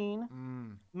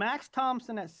 13, Max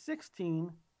Thompson at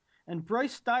 16, and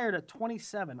Bryce Steyert at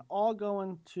 27, all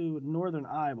going to Northern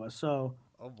Iowa. So.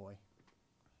 Oh boy.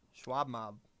 Schwab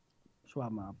Mob.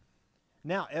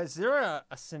 Now, is there a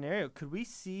scenario? Could we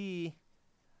see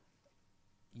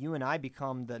UNI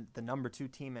become the number 2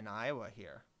 team in Iowa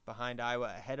here, behind Iowa,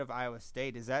 ahead of Iowa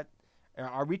State?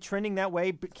 Are we trending that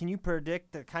way? Can you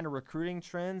predict the kind of recruiting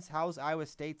trends? How's Iowa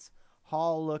State's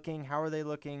haul looking? How are they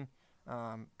looking?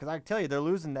 Because I can tell you, they're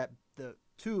losing the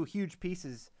 2 huge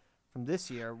pieces from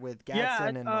this year with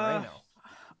Gadsden and Moreno.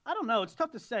 I don't know. It's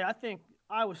tough to say. I think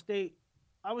Iowa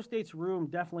State's room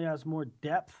definitely has more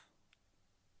depth.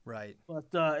 Right. But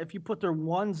if you put their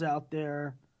ones out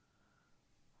there,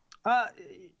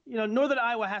 Northern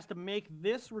Iowa has to make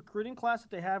this recruiting class that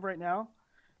they have right now.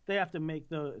 They have to make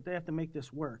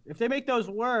this work. If they make those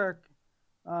work,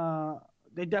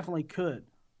 they definitely could.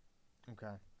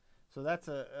 Okay. So that's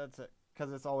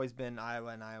because it's always been Iowa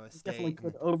and Iowa State. Definitely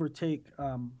could overtake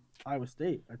Iowa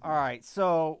State. I think. All right.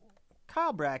 So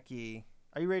Kyle Brackey,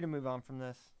 are you ready to move on from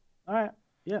this? All right.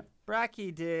 Yeah.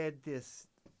 Brackey did this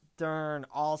darn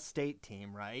all-state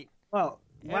team, right? Oh,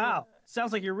 wow.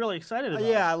 Sounds like you're really excited about it.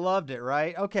 Yeah, I loved it,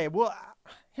 right? Okay, well,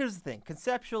 here's the thing.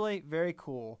 Conceptually, very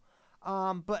cool.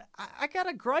 But I got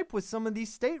a gripe with some of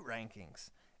these state rankings,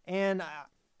 and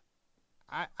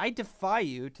I defy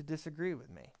you to disagree with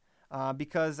me,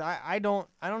 because I don't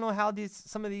know how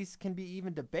some of these can be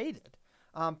even debated.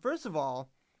 First of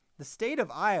all, the state of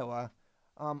Iowa,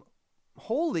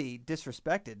 wholly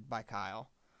disrespected by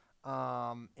Kyle,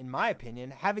 in my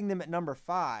opinion, having them at number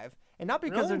 5, and not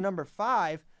because they're number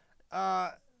 5.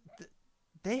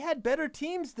 They had better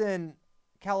teams than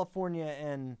California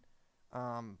and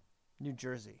New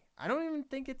Jersey. I don't even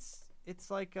think it's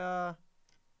like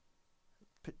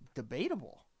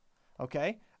debatable.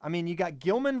 Okay, I mean, you got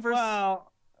Gilman versus.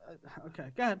 Well,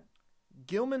 okay, go ahead.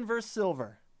 Gilman versus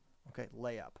Silver. Okay,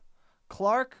 layup.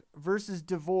 Clark versus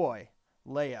DeVoy.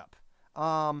 Layup.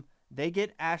 They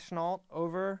get Ashnault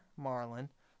over Marlin.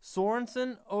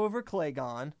 Sorensen over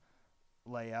Claygon.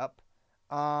 Layup.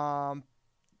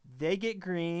 They get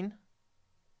Green.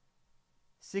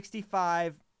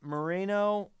 65.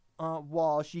 Moreno,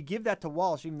 Walsh. You give that to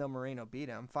Walsh, even though Moreno beat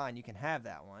him. Fine, you can have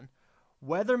that one.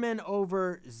 Weatherman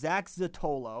over Zach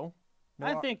Zotolo.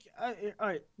 I think, all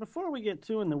right, before we get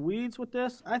too in the weeds with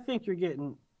this, I think you're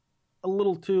getting a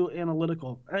little too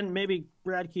analytical. And maybe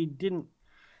Bradkey didn't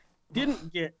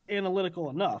get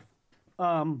analytical enough.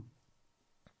 That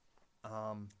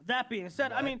being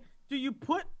said, I mean, do you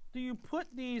put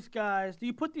these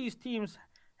teams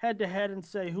head to head and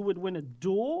say who would win a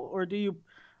duel, or do you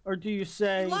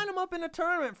say line them up in a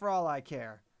tournament for all I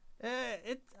care?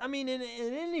 I mean, in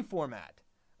any format.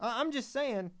 I'm just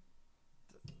saying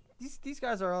these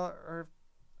guys are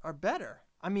better.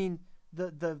 I mean,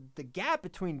 the gap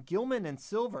between Gilman and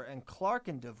Silver and Clark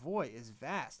and DeVoy is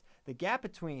vast. The gap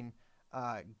between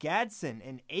Gadsden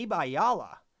and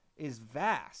Abayala is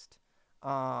vast.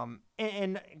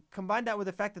 And combine that with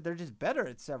the fact that they're just better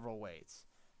at several weights.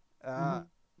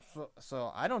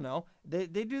 So I don't know. They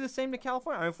do the same to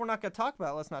California. I mean, if we're not going to talk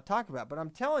about it, let's not talk about it. But I'm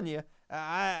telling you,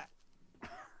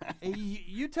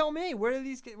 you tell me, where do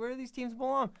these teams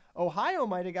belong? Ohio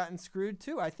might have gotten screwed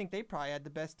too. I think they probably had the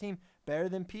best team, better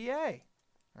than PA. I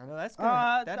know that's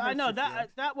gonna. I know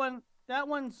that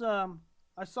one's.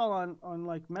 I saw on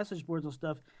like message boards and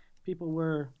stuff.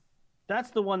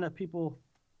 That's the one that people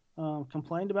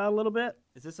complained about a little bit.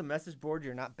 Is this a message board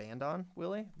you're not banned on,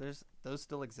 Willie? Those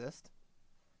still exist?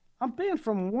 I'm banned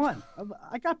from one.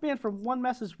 I got banned from one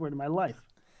message board in my life.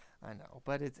 I know,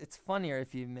 but it's funnier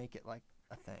if you make it like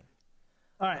a thing.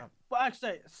 All right. Well,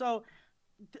 actually, so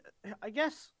I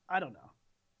guess I don't know.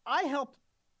 I helped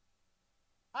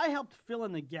fill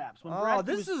in the gaps. When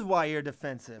this is why you're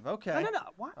defensive. Okay.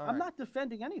 No. I'm not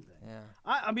defending anything. Yeah.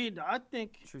 I mean, I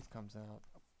think truth comes out.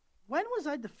 When was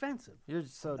I defensive? You're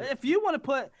so. If you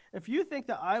think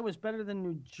that I was better than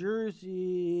New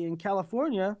Jersey and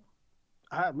California,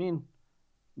 I mean,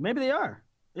 maybe they are.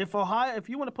 If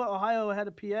you want to put Ohio ahead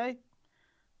of PA,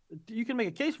 you can make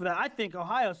a case for that. I think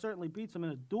Ohio certainly beats them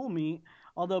in a dual meet,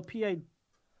 although PA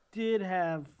did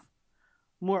have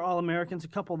more All-Americans. A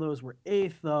couple of those were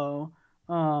 8th, though.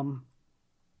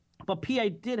 But PA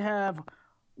did have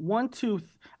 1, 2.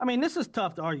 I mean, this is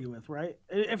tough to argue with, right?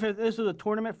 If this was a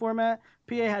tournament format,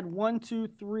 PA had 1, 2,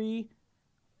 3,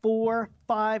 4,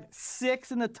 5,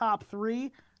 6 in the top 3.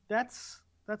 That's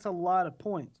a lot of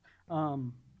points.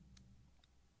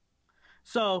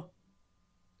 So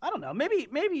I don't know.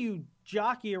 Maybe you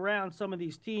jockey around some of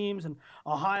these teams, and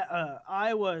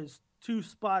Iowa's 2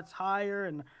 spots higher,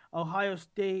 and Ohio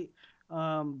State,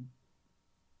 goes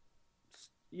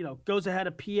ahead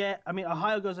of PA. I mean,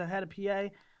 Ohio goes ahead of PA.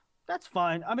 That's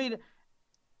fine. I mean,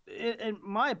 in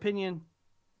my opinion,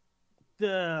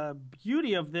 the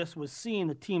beauty of this was seeing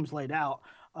the teams laid out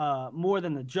more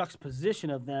than the juxtaposition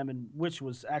of them, and which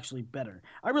was actually better.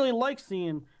 I really like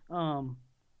seeing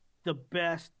the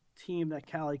best team that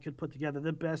Cali could put together,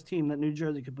 the best team that New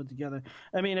Jersey could put together.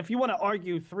 I mean, if you want to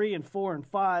argue 3 and 4 and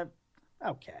 5,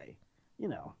 okay,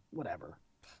 whatever.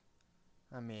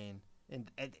 I mean,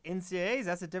 at NCAAs,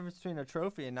 that's the difference between a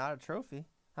trophy and not a trophy.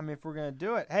 I mean, if we're going to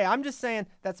do it. Hey, I'm just saying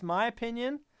that's my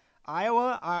opinion.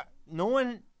 Iowa, no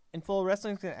one in Full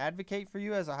Wrestling is going to advocate for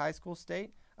you as a high school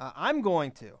state. I'm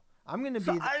going to. I'm going to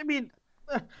be.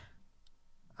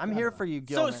 I'm here for you,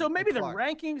 Gilman. So maybe the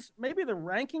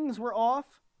rankings were off.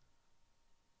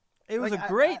 It was a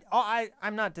great.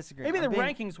 I'm not disagreeing. Maybe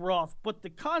rankings were off, but the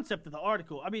concept of the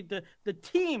article. I mean, the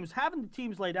teams, having the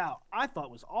teams laid out, I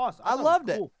thought was awesome. I loved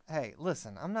it. Cool. Hey,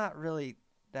 listen, I'm not really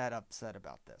that upset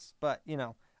about this, but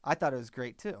I thought it was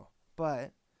great too.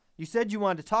 But you said you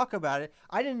wanted to talk about it.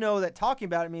 I didn't know that talking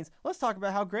about it means let's talk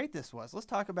about how great this was. Let's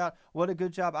talk about what a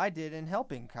good job I did in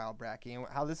helping Kyle Bradkey and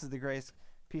how this is the greatest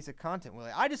piece of content,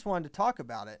 Willie. I just wanted to talk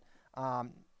about it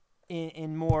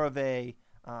in more of a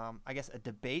I guess, a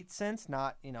debate sense,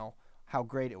 not, how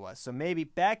great it was. So maybe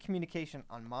bad communication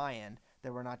on my end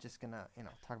that we're not just going to,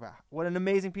 talk about what an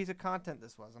amazing piece of content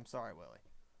this was. I'm sorry, Willie.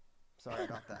 Sorry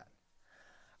about that.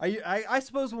 I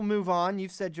suppose we'll move on.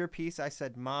 You've said your piece. I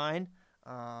said mine.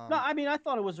 No, I mean, I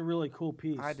thought it was a really cool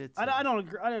piece. I did too. I don't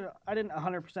agree. I didn't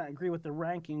 100% agree with the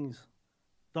rankings,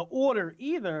 the order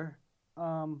either.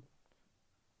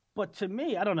 But to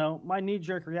me, I don't know. My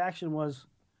knee-jerk reaction was,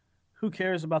 who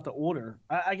cares about the order?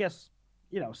 I guess,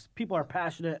 people are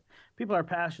passionate. People are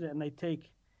passionate, and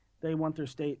they want their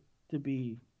state to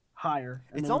be higher.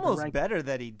 It's almost better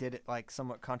that he did it like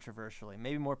somewhat controversially.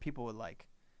 Maybe more people would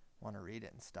want to read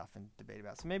it and stuff and debate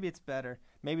about it. So maybe it's better.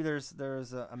 Maybe there's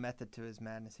a method to his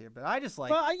madness here. But I just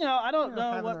Well, I don't know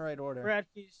having what the right order.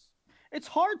 Bradke's. It's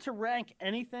hard to rank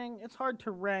anything. It's hard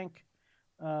to rank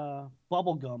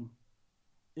bubblegum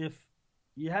if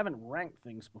you haven't ranked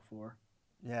things before.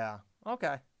 Yeah.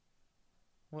 Okay.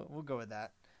 We'll go with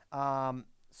that.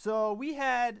 So we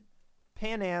had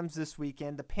Pan Ams this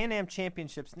weekend, the Pan Am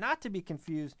Championships, not to be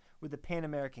confused with the Pan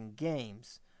American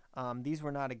Games. These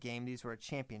were not a game; these were a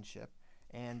championship,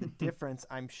 and the difference,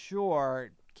 I'm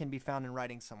sure, can be found in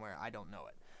writing somewhere. I don't know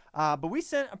it. But we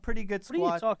sent a pretty good squad.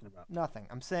 What are you talking about? Nothing.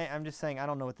 I'm just saying I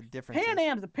don't know what the difference is.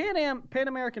 The Pan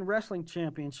American Wrestling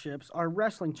Championships are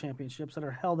wrestling championships that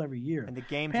are held every year. And the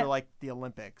games are like the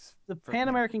Olympics. The Pan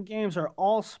American Games are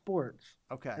all sports.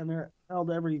 Okay. And they're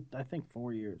held every, I think,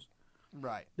 4 years.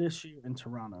 Right. This year in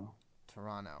Toronto.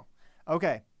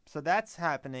 Okay. So that's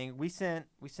happening. We sent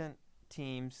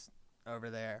teams over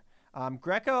there.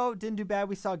 Greco didn't do bad.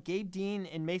 We saw Gabe Dean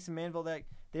and Mason Manville. That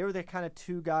they were the kind of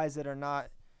two guys that are not,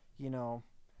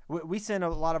 we sent a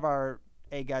lot of our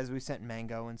A guys. We sent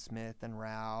Mango and Smith and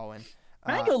Rao and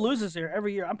Mango loses there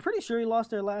every year. I'm pretty sure he lost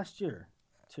there last year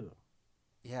too.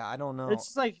 Yeah, I don't know.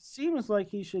 It's seems like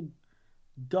he should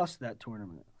dust that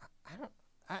tournament.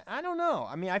 I don't know.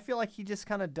 I mean, I feel like he just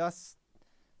kind of dusts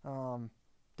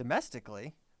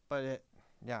domestically, but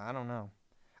I don't know.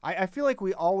 I feel like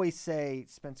we always say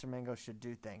Spencer Mango should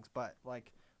do things, but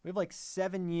we have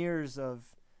 7 years of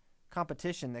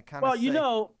competition that kind of. Well,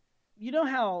 you know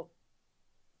how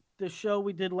the show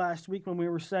we did last week when we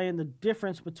were saying the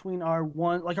difference between our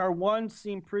one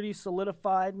seemed pretty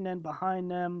solidified, and then behind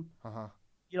them,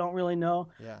 you don't really know.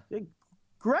 Yeah.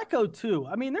 Greco too.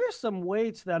 I mean, there's some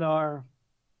weights that are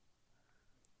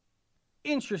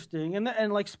interesting,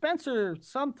 and like Spencer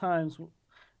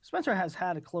has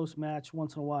had a close match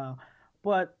once in a while,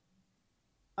 but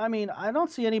I mean, I don't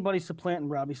see anybody supplanting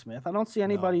Robbie Smith. I don't see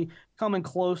anybody coming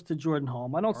close to Jordan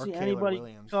Holm. I don't see anybody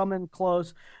coming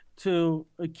close to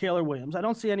Kaylor Williams. I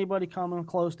don't see anybody coming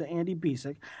close to Andy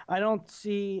Bisick. I don't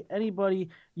see anybody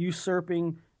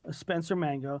usurping Spencer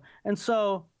Mango. And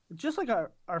so, just like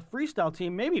our freestyle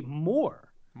team, maybe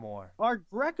more. Our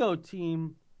Greco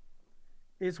team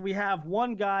is we have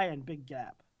one guy and big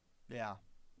gap. Yeah.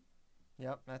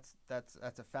 Yep, that's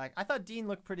a fact. I thought Dean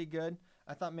looked pretty good.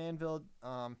 I thought Manville,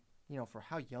 for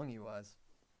how young he was,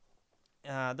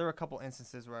 there were a couple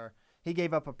instances where he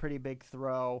gave up a pretty big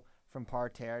throw from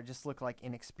parterre. It just looked like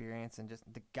inexperience, and just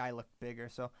the guy looked bigger.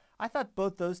 So I thought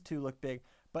both those two looked big.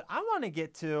 But I want to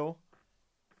get to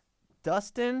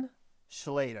Dustin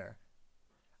Schlater.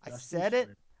 I said it.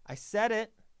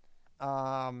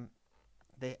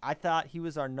 I thought he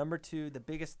was our number 2, the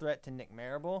biggest threat to Nick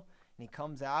Marable, and he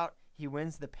comes out. He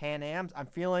wins the Pan Ams. I'm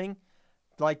feeling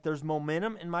like there's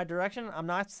momentum in my direction. I'm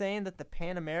not saying that the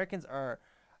Pan Americans are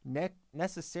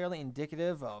necessarily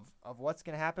indicative of what's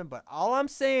going to happen, but all I'm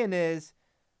saying is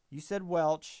you said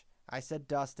Welch, I said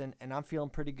Dustin, and I'm feeling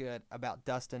pretty good about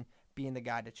Dustin being the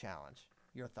guy to challenge.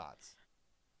 Your thoughts?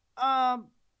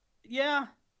 Yeah.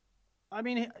 I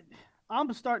mean,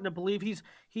 I'm starting to believe he's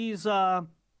my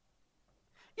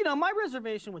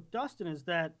reservation with Dustin is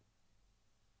that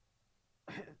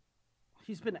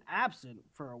he's been absent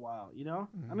for a while,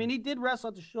 Mm-hmm. I mean, he did wrestle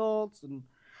at the Schultz, and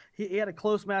he had a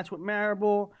close match with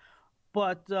Marable.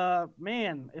 But,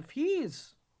 man, if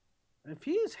he's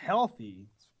healthy.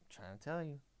 I'm trying to tell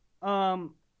you.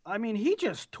 I mean, he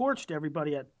just torched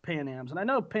everybody at Pan Ams. And I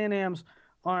know Pan Ams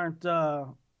aren't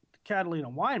Catalina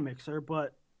wine mixer,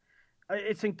 but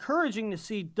it's encouraging to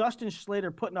see Dustin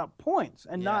Schlater putting up points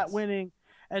and not winning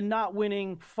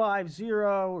 5-0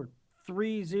 or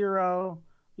 3-0.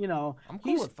 I'm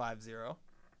cool with 5-0.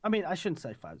 I mean, I shouldn't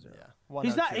say 5-0. Yeah,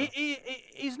 he's not.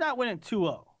 He's not winning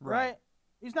 2-0, right?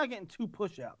 He's not getting 2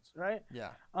 push-outs, right?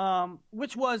 Yeah.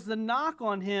 Which was the knock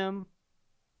on him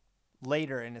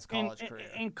later in his college career.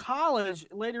 In college,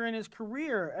 later in his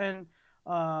career, and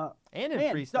in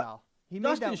freestyle, he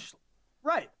made that.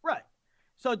 Right.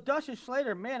 So Dustin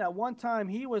Slater, man, at one time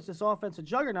he was this offensive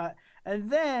juggernaut,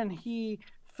 and then he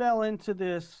fell into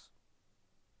this,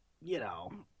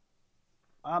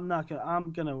 I'm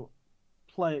gonna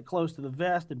play it close to the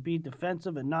vest and be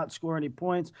defensive and not score any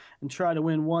points and try to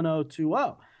win 1-0,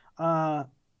 2-0.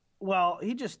 Well,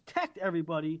 he just teched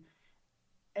everybody.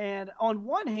 And on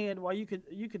one hand, while you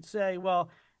could say, well,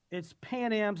 it's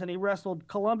Pan Am's and he wrestled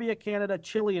Colombia, Canada,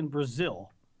 Chile, and Brazil.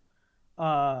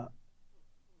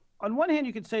 On one hand,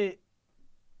 you could say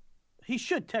he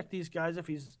should tech these guys if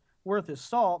he's worth his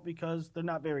salt because they're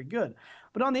not very good.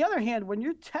 But on the other hand, when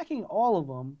you're teching all of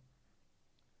them,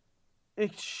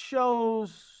 it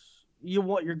shows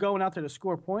you're going out there to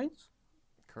score points.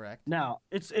 Correct. Now,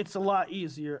 it's a lot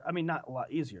easier. I mean, not a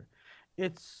lot easier.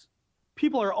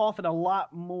 People are often a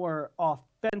lot more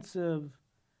offensive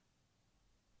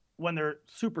when they're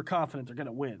super confident they're going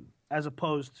to win, as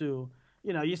opposed to,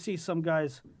 you see some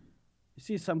guys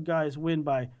win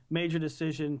by major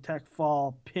decision, tech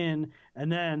fall, pin,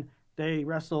 and then they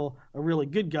wrestle a really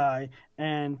good guy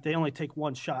and they only take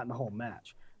one shot in the whole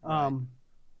match. Right.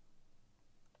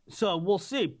 So we'll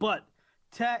see. But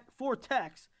for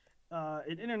techs,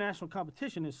 in international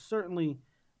competition is certainly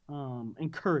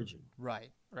encouraging.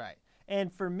 Right.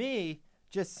 And for me,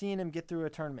 just seeing him get through a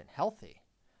tournament healthy,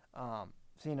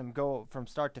 seeing him go from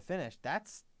start to finish,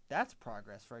 that's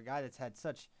progress for a guy that's had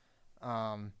such,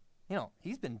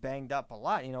 he's been banged up a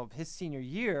lot. His senior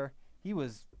year, he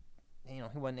was, he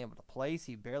wasn't able to place.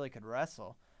 He barely could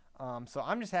wrestle. So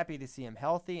I'm just happy to see him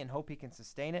healthy and hope he can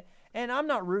sustain it. And I'm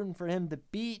not rooting for him to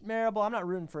beat Marable. I'm not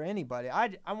rooting for anybody.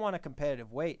 I want a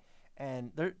competitive weight.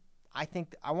 And I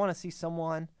think I want to see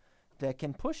someone that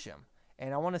can push him.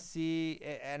 And I want to see,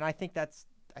 and I think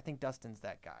Dustin's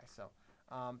that guy. So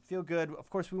feel good.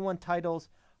 Of course, we won titles.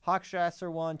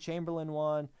 Hochstrasser won. Chamberlain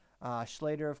won.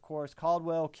 Schlater, of course.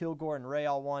 Caldwell, Kilgore, and Ray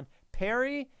all won.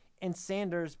 Perry and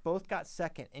Sanders both got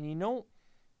second. And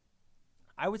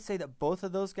I would say that both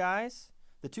of those guys,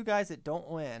 the two guys that don't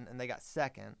win and they got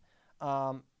second,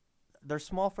 they're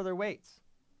small for their weights.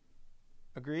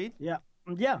 Agreed? Yeah.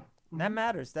 That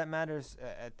matters.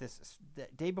 At this the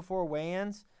day before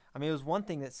weigh-ins. I mean, it was one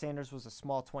thing that Sanders was a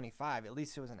small 25. At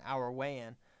least it was an hour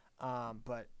weigh-in.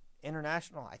 But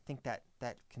international, I think that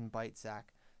can bite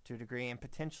Zach to a degree. And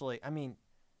potentially, I mean,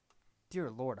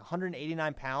 dear Lord,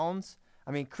 189 pounds.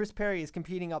 I mean, Chris Perry is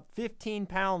competing up 15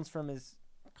 pounds from his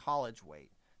college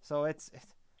weight. So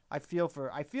I feel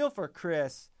for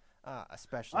Chris,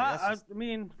 especially. I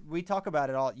mean, we talk about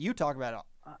it all. You talk about it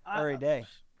every day.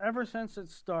 Ever since it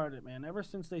started, man, ever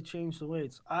since they changed the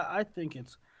weights, I think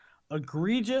it's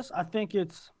egregious. I think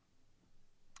it's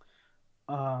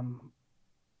a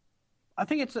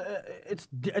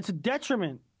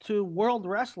detriment to world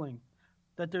wrestling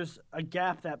that there's a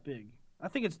gap that big. I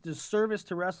think it's disservice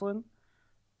to wrestling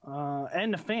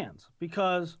and the fans,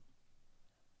 because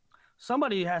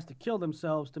somebody has to kill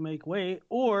themselves to make weight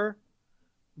or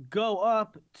go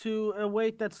up to a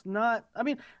weight that's not. I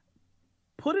mean,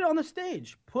 put it on the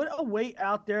stage. Put a weight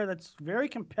out there that's very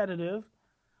competitive,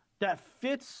 that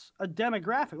fits a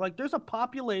demographic. Like, there's a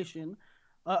population,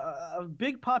 a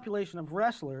big population of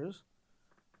wrestlers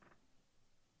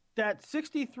that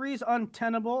 63 is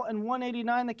untenable and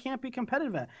 189 that can't be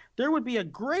competitive at. There would be a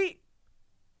great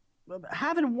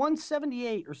having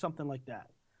 178 or something like that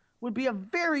would be a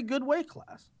very good weight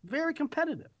class, very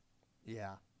competitive.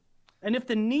 Yeah. And if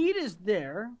the need is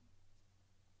there,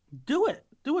 do it.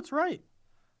 Do what's right.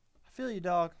 I feel you,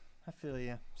 dog. I feel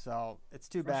you. So it's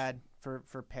too bad for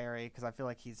Perry, because I feel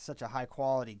like he's such a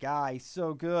high-quality guy. He's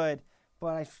so good.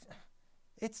 But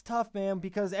it's tough, man,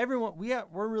 because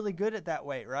we're really good at that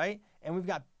weight, right? And we've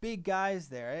got big guys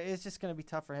there. It's just going to be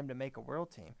tough for him to make a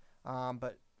world team.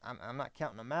 But I'm not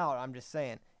counting him out. I'm just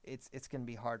saying it's going to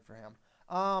be hard for him.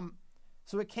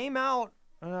 So it came out.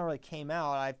 Not really came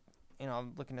out.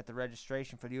 I'm looking at the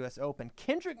registration for the U.S. Open.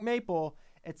 Kendrick Maple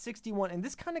at 61, and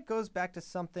this kind of goes back to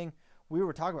something we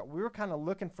were talking about. We were kind of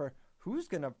looking for who's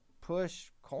going to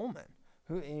push Coleman.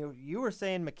 You were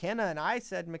saying McKenna, and I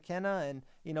said McKenna, and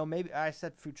maybe I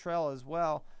said Futrell as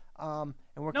well. And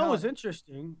we're. No, it was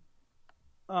interesting.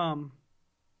 When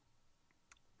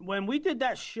we did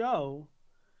that show,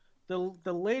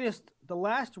 the last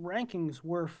rankings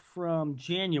were from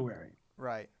January.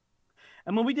 Right.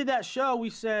 And when we did that show,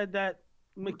 we said that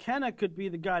McKenna could be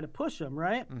the guy to push him,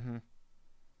 right? Mm-hmm.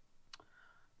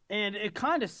 And it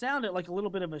kind of sounded like a little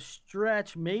bit of a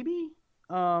stretch, maybe,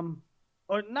 or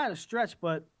not a stretch,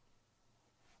 but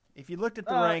if you looked at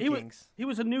the rankings, he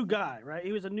was a new guy, right?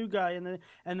 He was a new guy,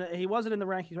 and he wasn't in the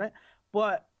rankings, right?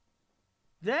 But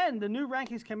then the new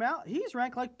rankings came out. He's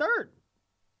ranked like third.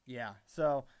 Yeah.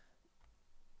 So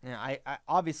Yeah, I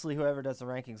obviously whoever does the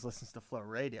rankings listens to Flow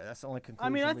Radio. That's the only conclusion. I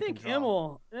mean, I we think can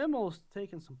draw. Immel's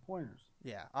taking some pointers.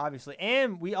 Yeah, obviously,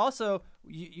 and we also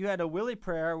you had a Willie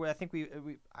prayer where I think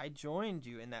I joined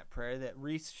you in that prayer that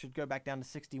Reese should go back down to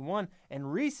 61,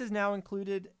 and Reese is now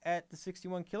included at the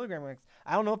 61 kilogram ranks.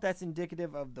 I don't know if that's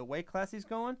indicative of the weight class he's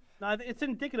going. No, it's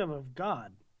indicative of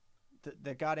God.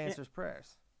 That God answers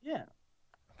prayers. Yeah.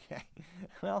 Okay.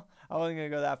 Well, I wasn't gonna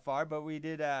go that far, but we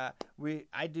did. I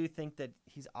do think that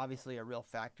he's obviously a real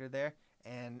factor there,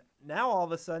 and now all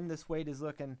of a sudden this weight is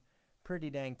looking pretty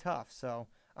dang tough. So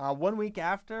 1 week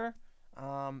after,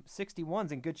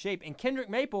 61's in good shape, and Kendrick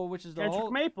Maple, which is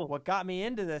what got me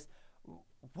into this.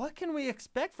 What can we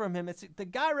expect from him? It's the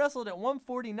guy wrestled at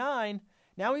 149.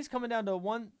 Now he's coming down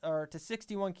to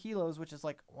 61 kilos, which is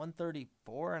like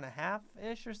 134 and a half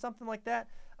ish or something like that.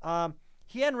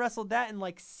 He hadn't wrestled that in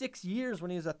like 6 years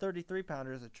when he was a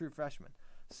 33-pounder as a true freshman.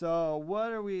 So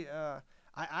what are we?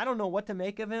 I don't know what to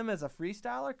make of him as a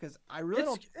freestyler because I really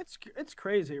don't. It's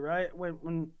crazy, right?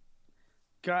 When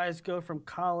guys go from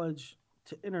college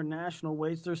to international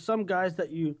weights, there's some guys that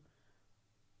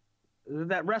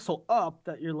wrestle up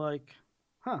that you're like,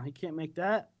 he can't make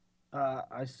that.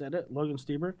 I said it, Logan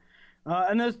Stieber.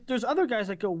 And there's other guys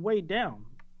that go way down,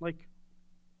 like,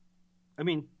 I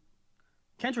mean,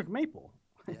 Kendrick Maple.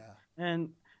 Yeah. And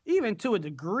even to a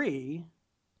degree,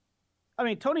 I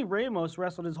mean, Tony Ramos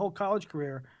wrestled his whole college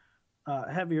career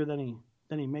heavier than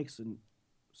he makes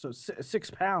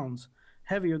 6 pounds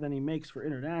heavier than he makes for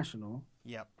international.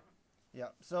 Yep.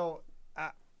 So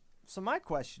my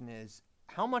question is,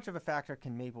 how much of a factor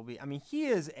can Maple be? I mean, he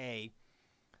is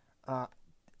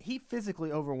he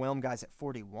physically overwhelmed guys at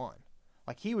 41.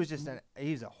 Like he was just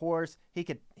he's a horse.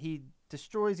 He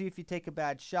destroys you if you take a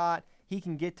bad shot. He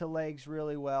can get to legs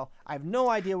really well. I have no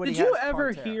idea what Did you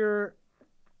ever hear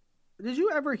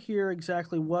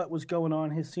exactly what was going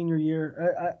on his senior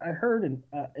year? I heard an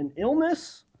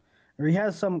illness, or he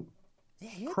has some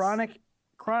chronic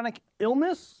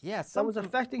illness that was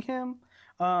affecting him.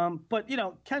 But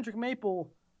Kendrick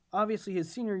Maple, obviously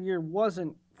his senior year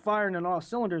wasn't firing on all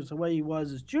cylinders the way he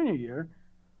was his junior year.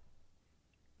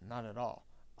 Not at all.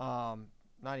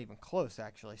 Not even close,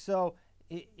 actually. So,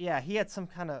 he had some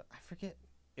kind of, I forget,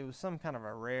 it was some kind of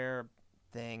a rare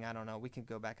thing. I don't know. We can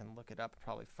go back and look it up and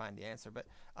probably find the answer. But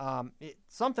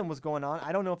something was going on.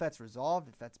 I don't know if that's resolved,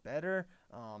 if that's better.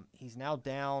 He's now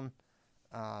down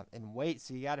in weight,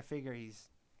 so you got to figure he's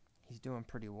doing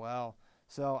pretty well.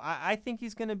 So I think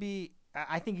he's going to be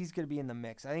in the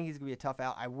mix. I think he's going to be a tough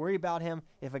out. I worry about him.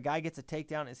 If a guy gets a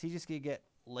takedown, is he just going to get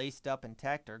laced up and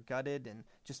teched or gutted and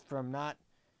just from not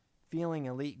feeling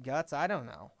elite guts? I don't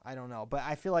know. But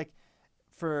I feel like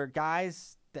for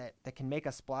guys that can make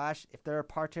a splash, if their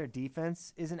parterre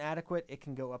defense isn't adequate, it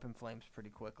can go up in flames pretty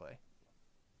quickly.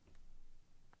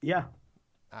 Yeah.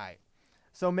 All right.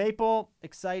 So Maple,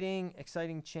 exciting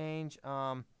change.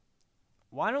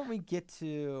 Why don't we get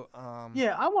to?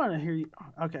 Yeah, I want to hear you.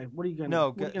 Okay, what are you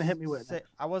gonna hit me with?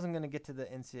 I wasn't gonna get to the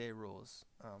NCAA rules.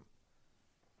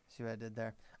 See what I did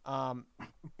there. All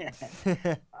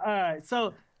right,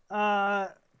 so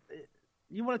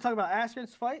you want to talk about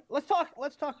Askren's fight? Let's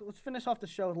finish off the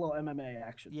show with a little MMA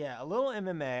action. Yeah, a little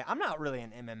MMA. I'm not really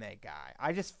an MMA guy.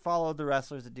 I just follow the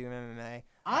wrestlers that do MMA.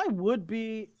 I would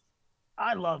be.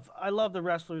 I love the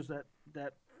wrestlers that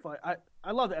fight.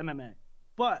 I love the MMA,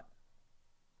 but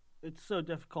it's so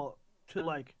difficult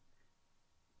to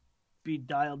be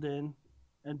dialed in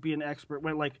and be an expert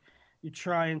when you're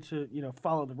trying to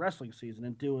follow the wrestling season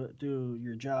and do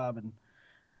your job, and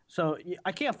so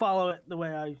I can't follow it the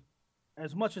way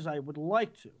as much as I would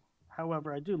like to.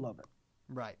 However, I do love it.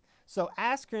 Right. So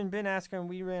Ben Askren,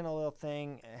 we ran a little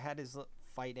thing, had his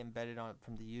fight embedded on it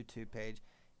from the YouTube page.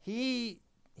 He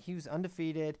was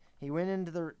undefeated. He went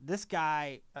into this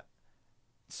guy.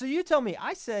 So you tell me.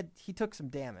 I said he took some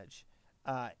damage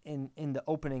in the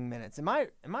opening minutes. Am I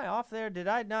off there? Did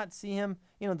I not see him?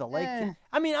 The leg kick?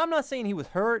 I mean, I'm not saying he was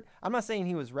hurt. I'm not saying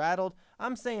he was rattled.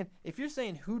 I'm saying if you're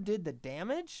saying who did the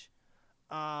damage,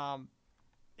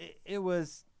 it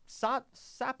was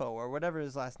Sapo or whatever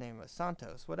his last name was,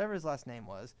 Santos, whatever his last name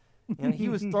was. He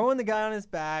was throwing the guy on his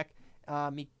back.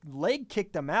 He leg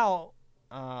kicked him out.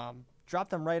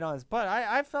 Dropped him right on his butt.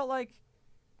 I felt like,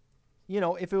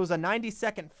 if it was a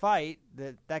 90-second fight,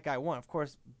 that guy won. Of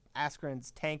course,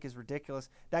 Askren's tank is ridiculous.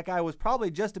 That guy was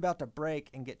probably just about to break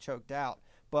and get choked out.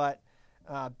 But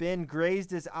Ben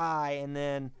grazed his eye, and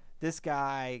then this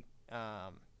guy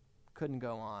couldn't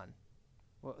go on.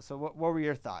 So what were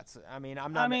your thoughts? I mean,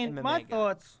 I'm not an MMA my guy.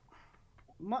 thoughts.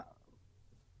 My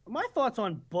thoughts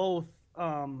on both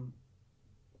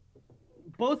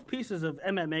both pieces of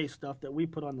MMA stuff that we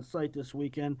put on the site this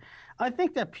weekend, I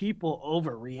think that people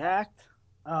overreact.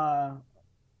 I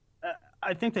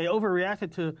think they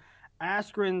overreacted to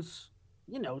Askren's,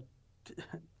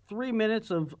 3 minutes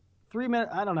of 3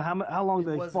 minutes. I don't know how long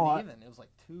they fought. It wasn't even. It was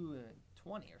like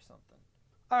 2:20 or something.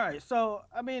 All right, so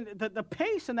I mean the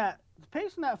pace in that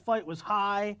fight was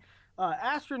high.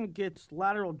 Askren gets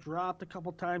lateral dropped a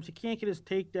couple times. He can't get his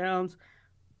takedowns.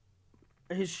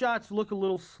 His shots look a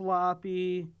little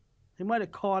sloppy. He might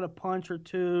have caught a punch or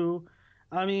two.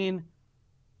 I mean,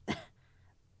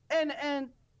 and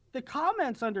the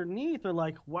comments underneath are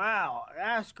like, "Wow,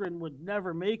 Askren would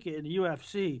never make it in the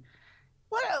UFC."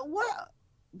 What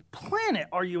planet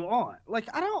are you on? Like,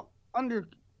 I don't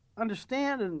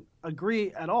understand and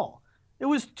agree at all. It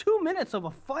was 2 minutes of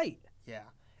a fight. Yeah,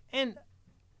 and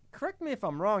correct me if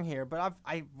I'm wrong here, but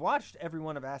I've watched every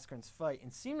one of Askren's fight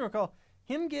and seem to recall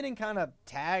him getting kind of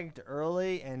tagged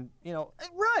early, and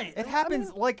right. It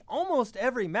happens like almost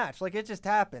every match. Like, it just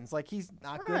happens. Like, he's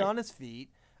not good on his feet,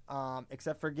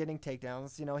 except for getting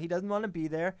takedowns. He doesn't want to be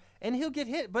there, and he'll get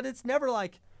hit. But it's never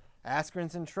like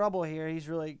Askren's in trouble here. He's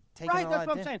really taking right. That's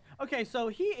what I'm saying. Okay, so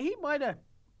he might have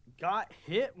got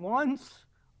hit once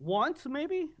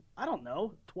maybe. I don't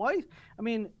know, twice. I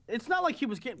mean, it's not like he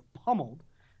was getting pummeled.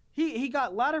 He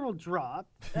got lateral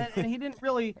dropped, and he didn't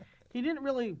really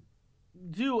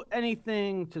do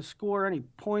anything to score any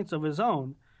points of his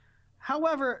own.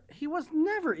 However, he was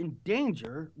never in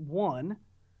danger, one.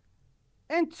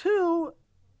 And two,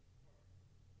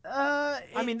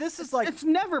 it's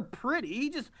never pretty. He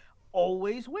just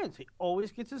always wins. He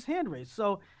always gets his hand raised.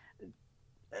 So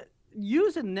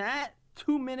using that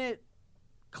 2-minute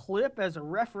clip as a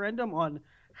referendum on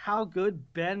how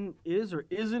good Ben is or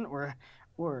isn't, or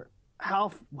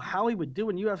how he would do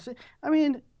in UFC, I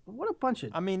mean, what a bunch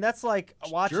of... I mean, that's like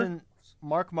watching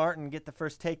Mark Martin get the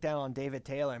first takedown on David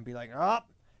Taylor and be like, oh,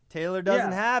 Taylor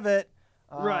doesn't have it.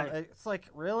 Right. It's like,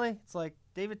 really? It's like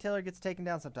David Taylor gets taken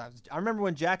down sometimes. I remember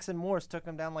when Jackson Morris took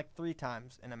him down like 3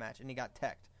 times in a match and he got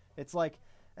teched. It's like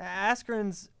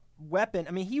Askren's weapon.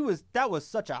 I mean, that was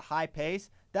such a high pace.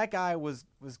 That guy was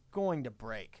going to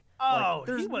break. Oh, like,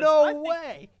 there's no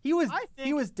way. He was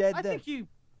dead then.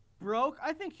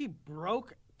 I think he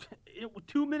broke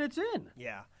 2 minutes in.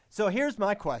 Yeah. So here's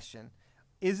my question.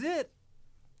 Is it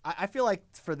 – I feel like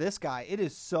for this guy, it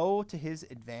is so to his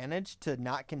advantage to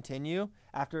not continue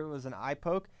after it was an eye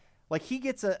poke. Like, he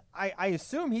gets I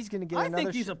assume he's going to get another – I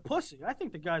think he's a pussy. I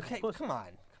think the guy's a pussy. Come on.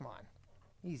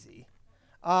 Easy.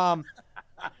 Come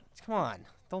on.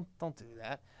 Don't do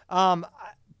that.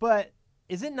 But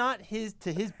is it not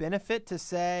to his benefit to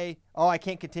say, oh, I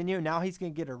can't continue? Now he's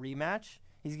going to get a rematch.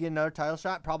 He's getting another title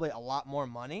shot, probably a lot more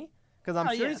money. Because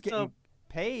I'm sure he's getting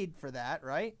paid for that,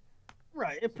 right?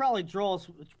 Right. It probably draws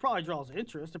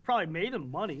interest. It probably made him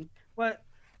money. But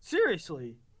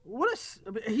seriously,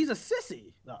 he's a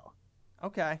sissy, though.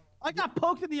 Okay. I got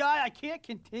poked in the eye. I can't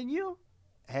continue.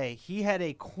 Hey, he had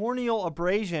a corneal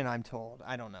abrasion, I'm told.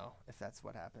 I don't know if that's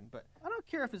what happened, but I don't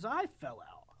care if his eye fell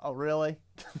out. Oh, really?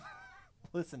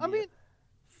 Listen. I mean,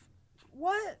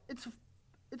 what? It's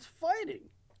fighting.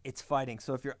 It's fighting.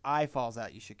 So if your eye falls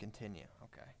out, you should continue.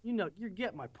 Okay. You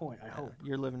get my point. I hope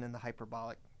you're living in the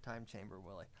hyperbolic time chamber,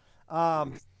 Willie.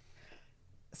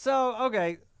 So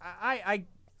okay,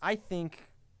 I think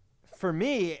for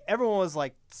me, everyone was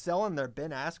like selling their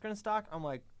Ben Askren stock. I'm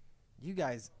like, you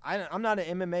guys, I'm not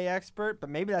an MMA expert, but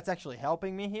maybe that's actually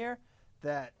helping me here.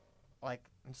 That like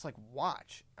I'm just like,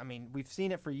 watch. I mean, we've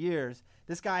seen it for years.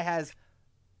 This guy has.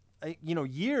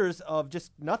 Years of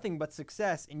just nothing but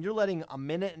success, and you're letting a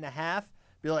minute and a half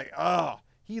be like, oh,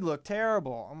 he looked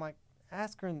terrible. I'm like,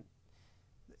 Askren,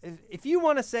 if you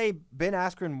want to say Ben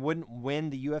Askren wouldn't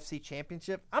win the UFC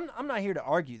championship, I'm not here to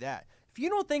argue that. If you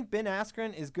don't think Ben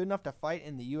Askren is good enough to fight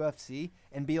in the UFC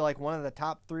and be like one of the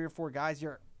top 3 or 4 guys,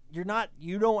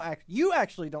 you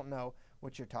actually don't know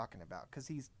what you're talking about, because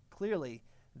he's clearly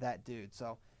that dude.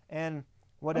 So, and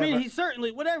whatever. I mean, he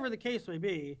certainly, whatever the case may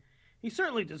be, he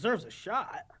certainly deserves a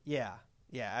shot. Yeah,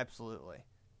 absolutely.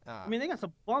 I mean, they got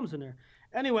some bums in there.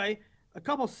 Anyway, a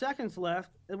couple seconds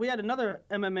left, and we had another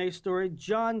MMA story.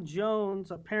 John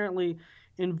Jones apparently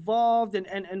involved,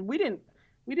 and we didn't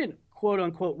quote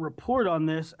unquote report on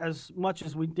this as much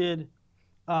as we did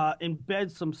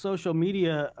embed some social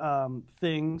media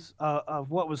things of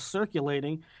what was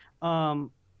circulating.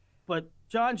 But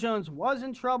John Jones was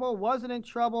in trouble, wasn't in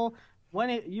trouble. When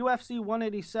UFC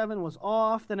 187 was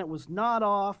off, then it was not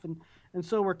off, and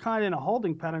so we're kind of in a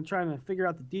holding pattern trying to figure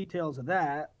out the details of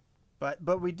that.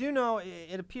 But we do know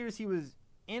it appears he was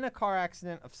in a car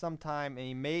accident of some time,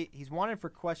 and he's wanted for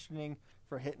questioning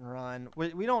for hit and run.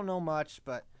 We don't know much,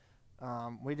 but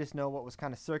We just know what was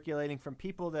kind of circulating from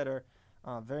people that are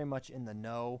very much in the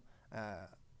know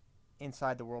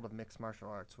inside the world of mixed martial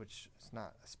arts, which is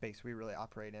not a space we really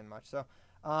operate in much. So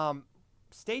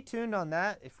stay tuned on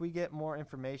that. If we get more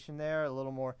information there, a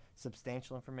little more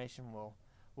substantial information,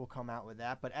 we'll come out with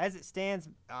that. But as it stands,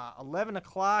 11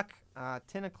 o'clock,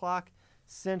 10 o'clock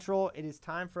Central, it is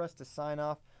time for us to sign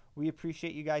off. We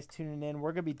appreciate you guys tuning in.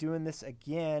 We're going to be doing this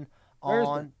again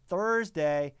on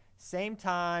Thursday, same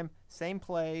time, same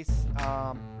place.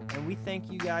 And we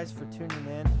thank you guys for tuning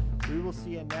in. We will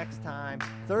see you next time,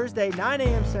 Thursday, 9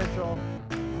 a.m. Central,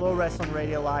 Flow Wrestling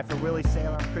Radio Live. For Willie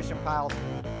Saylor, I'm Christian Piles.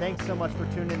 Thanks so much for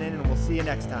tuning in, and we'll see you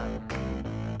next time.